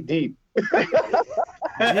 3 feet deep. Dude,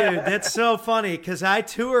 that's so funny because I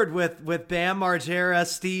toured with Bam Margera,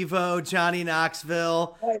 Steve-O, Johnny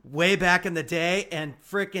Knoxville way back in the day, and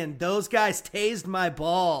frickin' those guys tased my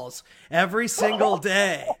balls every single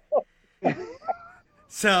day.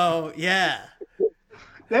 So yeah,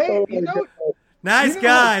 nice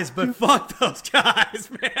guys, but fuck those guys,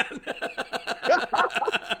 man.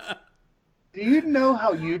 Do you know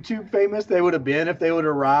how YouTube famous they would have been if they would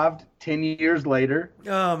have arrived 10 years later?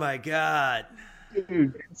 Oh my God.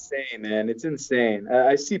 Dude, it's insane, man. It's insane.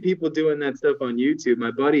 I see people doing that stuff on YouTube.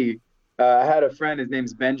 My buddy, I had a friend, his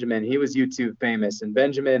name's Benjamin. He was YouTube famous. And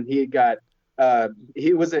Benjamin,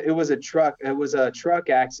 it was a truck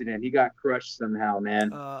accident. He got crushed somehow, man.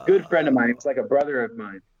 Good friend of mine. It's like a brother of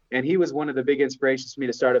mine. And he was one of the big inspirations for me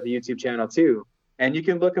to start up a YouTube channel too. And you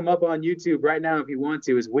can look him up on YouTube right now if you want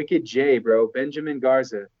to. It's Wicked J, bro. Benjamin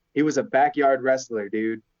Garza. He was a backyard wrestler,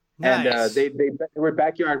 dude. Nice. And they were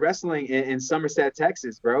backyard wrestling in Somerset,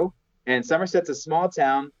 Texas, bro. And Somerset's a small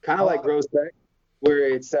town, kind of like Groesbeck, where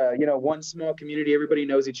it's one small community, everybody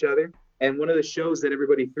knows each other. And one of the shows that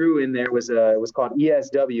everybody threw in there was called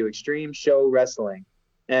ESW, Extreme Show Wrestling.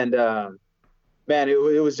 And man,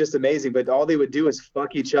 it was just amazing. But all they would do is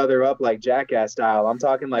fuck each other up like Jackass style. I'm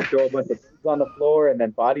talking like throw a bunch of things on the floor and then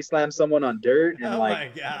body slam someone on dirt. And my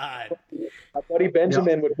God. My buddy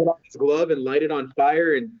Benjamin would put on his glove and light it on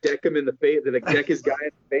fire and deck him in the face, deck his guy in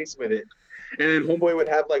the face with it. And then homeboy would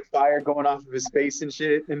have like fire going off of his face and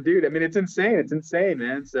shit. And dude, I mean, it's insane. It's insane,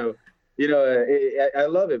 man. So, I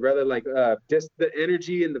love it, brother. Like just the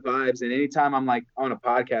energy and the vibes. And anytime I'm like on a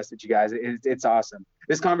podcast with you guys, it's awesome.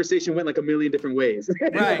 This conversation went like a million different ways.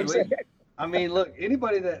 Right. I mean, look,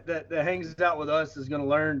 anybody that hangs out with us is going to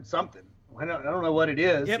learn something. I don't know what it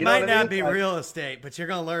is. It might not be real estate, but you're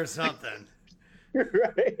going to learn something.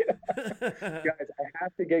 Right. Guys, I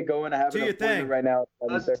have to get going. I have an appointment right now.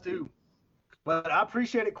 Us too. But I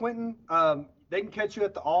appreciate it, Quentin. They can catch you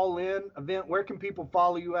at the All In event. Where can people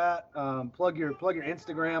follow you at? Plug your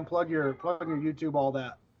Instagram, plug your YouTube, all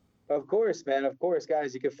that. Of course, man. Of course,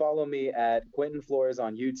 guys. You can follow me at Quentin Flores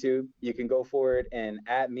on YouTube. You can go forward and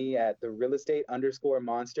at me at the real estate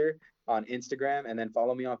 _monster on Instagram, and then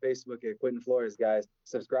follow me on Facebook at Quentin Flores, guys.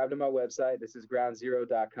 Subscribe to my website. This is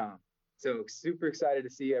groundzero.com. So super excited to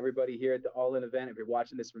see everybody here at the All In event. If you're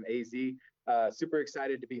watching this from AZ, super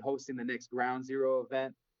excited to be hosting the next Ground Zero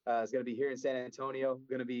event. It's going to be here in San Antonio.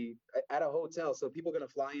 Going to be at a hotel, so people are going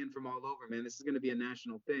to fly in from all over, man. This is going to be a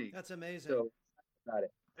national thing. That's amazing. So, got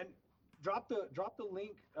it. And drop the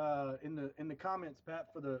link in the comments, Pat,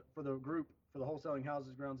 for the group, for the Wholesaling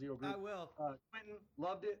Houses Ground Zero group. I will. Quentin,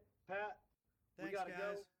 loved it. Pat, thanks, we gotta guys.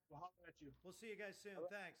 go. We'll holler at you. We'll see you guys soon.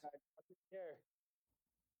 Thanks. Take care.